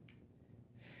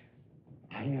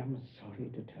 I am sorry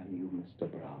to tell you, Mr.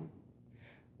 Brown,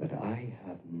 that I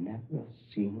have never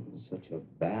seen such a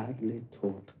badly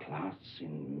taught class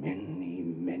in many,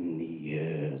 many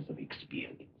years of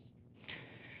experience.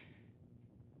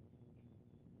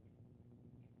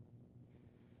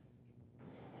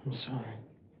 I'm sorry.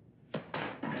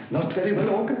 Not very well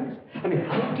organized. I mean,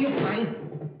 how do you find...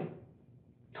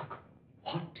 Look,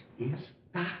 what is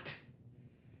that?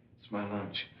 It's my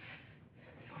lunch.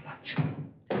 Your lunch.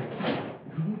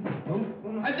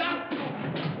 I'm done!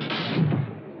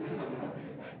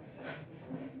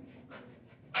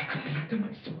 I collected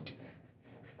my suit.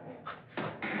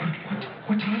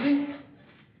 What are they?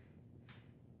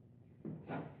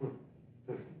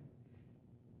 The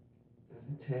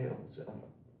tails of...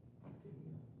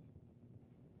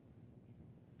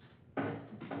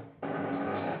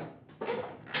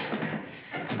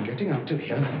 I'm getting out of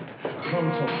here.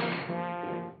 Pronto.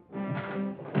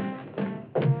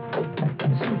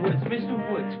 Mr.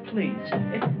 Woods, please.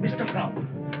 Mr. Brown,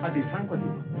 I'll be frank with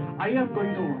you. I am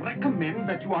going to recommend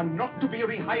that you are not to be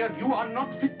rehired. You are not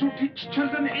fit to teach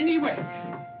children anyway.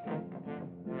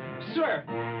 Sir!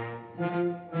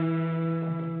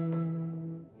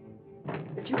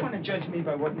 If you want to judge me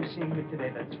by what you've seen here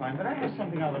today, that's fine, but I have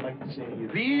something I would like to say to you.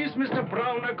 Please, Mr.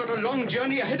 Brown, I've got a long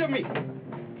journey ahead of me.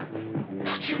 What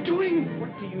are you doing?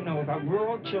 What do you know about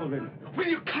rural children? Will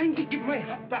you kindly give my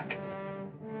hat back?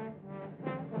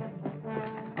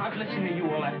 I've I've listened to you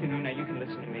all afternoon. Now you can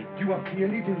listen to me. You are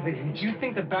clearly deranged. You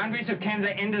think the boundaries of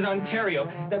Canada end at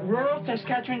Ontario? That rural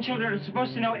Saskatchewan children are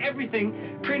supposed to know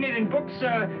everything printed in books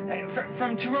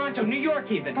from Toronto, New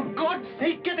York even? For God's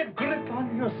sake, get a grip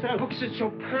on yourself. Books that show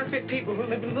perfect people who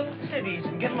live in little cities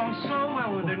and get along so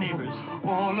well with their neighbors.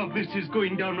 All of this is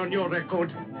going down on your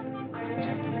record.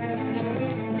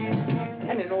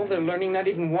 And in all their learning, not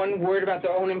even one word about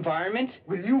their own environment?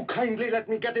 Will you kindly let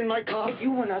me get in my car? If you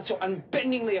were not so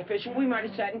unbendingly efficient, we might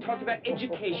have sat and talked about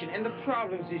education and the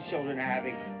problems these children are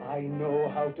having. I know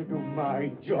how to do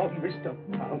my job, Mr.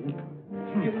 Pound.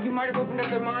 You might have opened up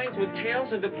their minds with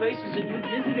tales of the places that you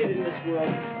visited in this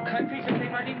world, countries that they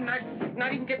might even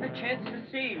not even get the chance to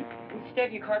see.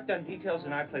 Instead, you carved on details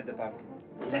and I played the buck.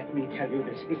 Let me tell you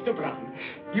this, Mr. Brown.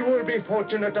 You will be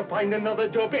fortunate to find another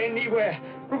job anywhere,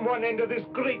 from one end of this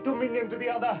great dominion to the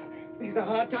other. These are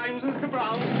hard times, Mr.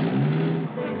 Brown.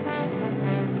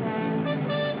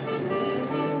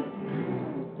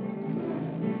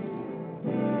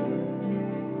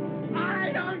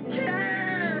 I don't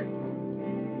care!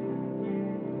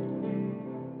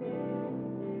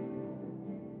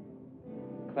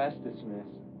 Class dismissed.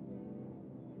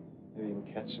 Maybe you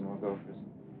can catch some more gophers.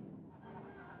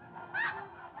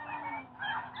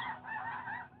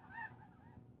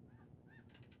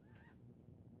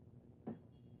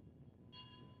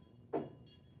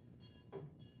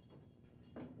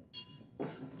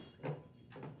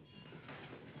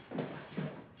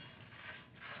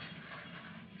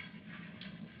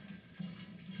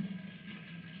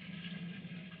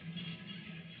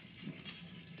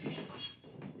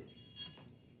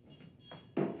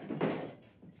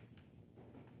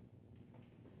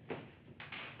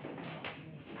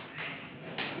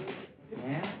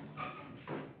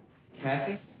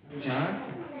 Kathy? John?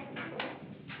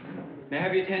 May I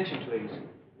have your attention, please?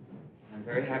 I'm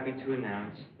very happy to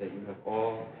announce that you have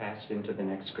all passed into the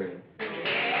next grade.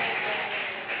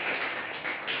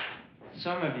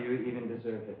 Some of you even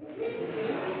deserve it.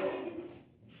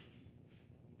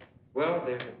 Well,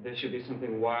 there should be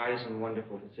something wise and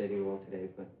wonderful to say to you all today,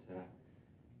 but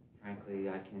frankly,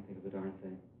 I can't think of a darn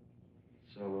thing.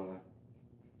 So,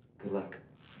 good luck.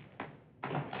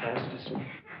 Class dismissed.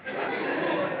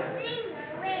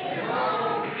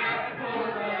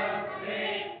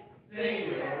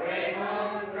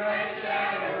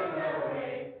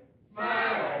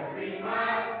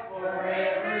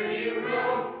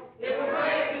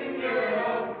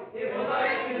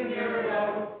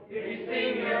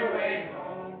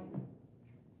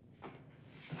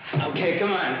 Okay,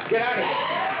 come on. Get out of here.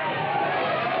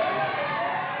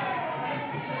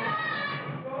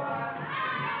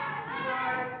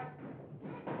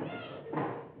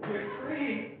 You're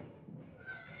free.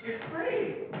 You're free.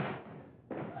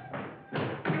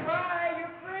 Goodbye.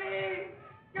 You're free.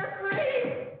 You're free.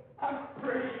 I'm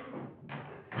free.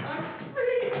 I'm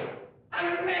free. I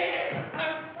made it.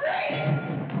 I'm free.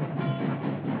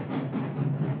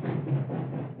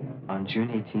 On June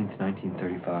 18th,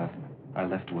 1935, I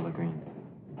left Willow Green,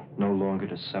 no longer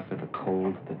to suffer the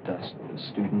cold, the dust, the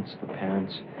students, the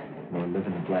parents, nor live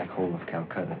in the black hole of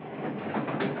Calcutta.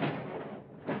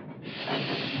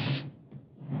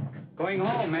 Going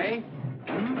home, eh?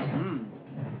 Mm-hmm.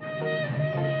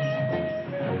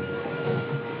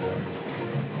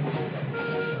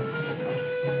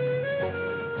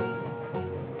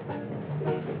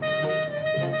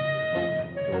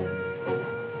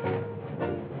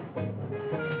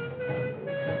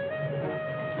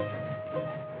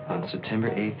 On September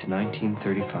 8th,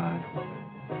 1935,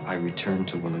 I returned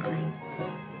to Willow Green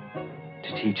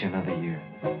to teach another year.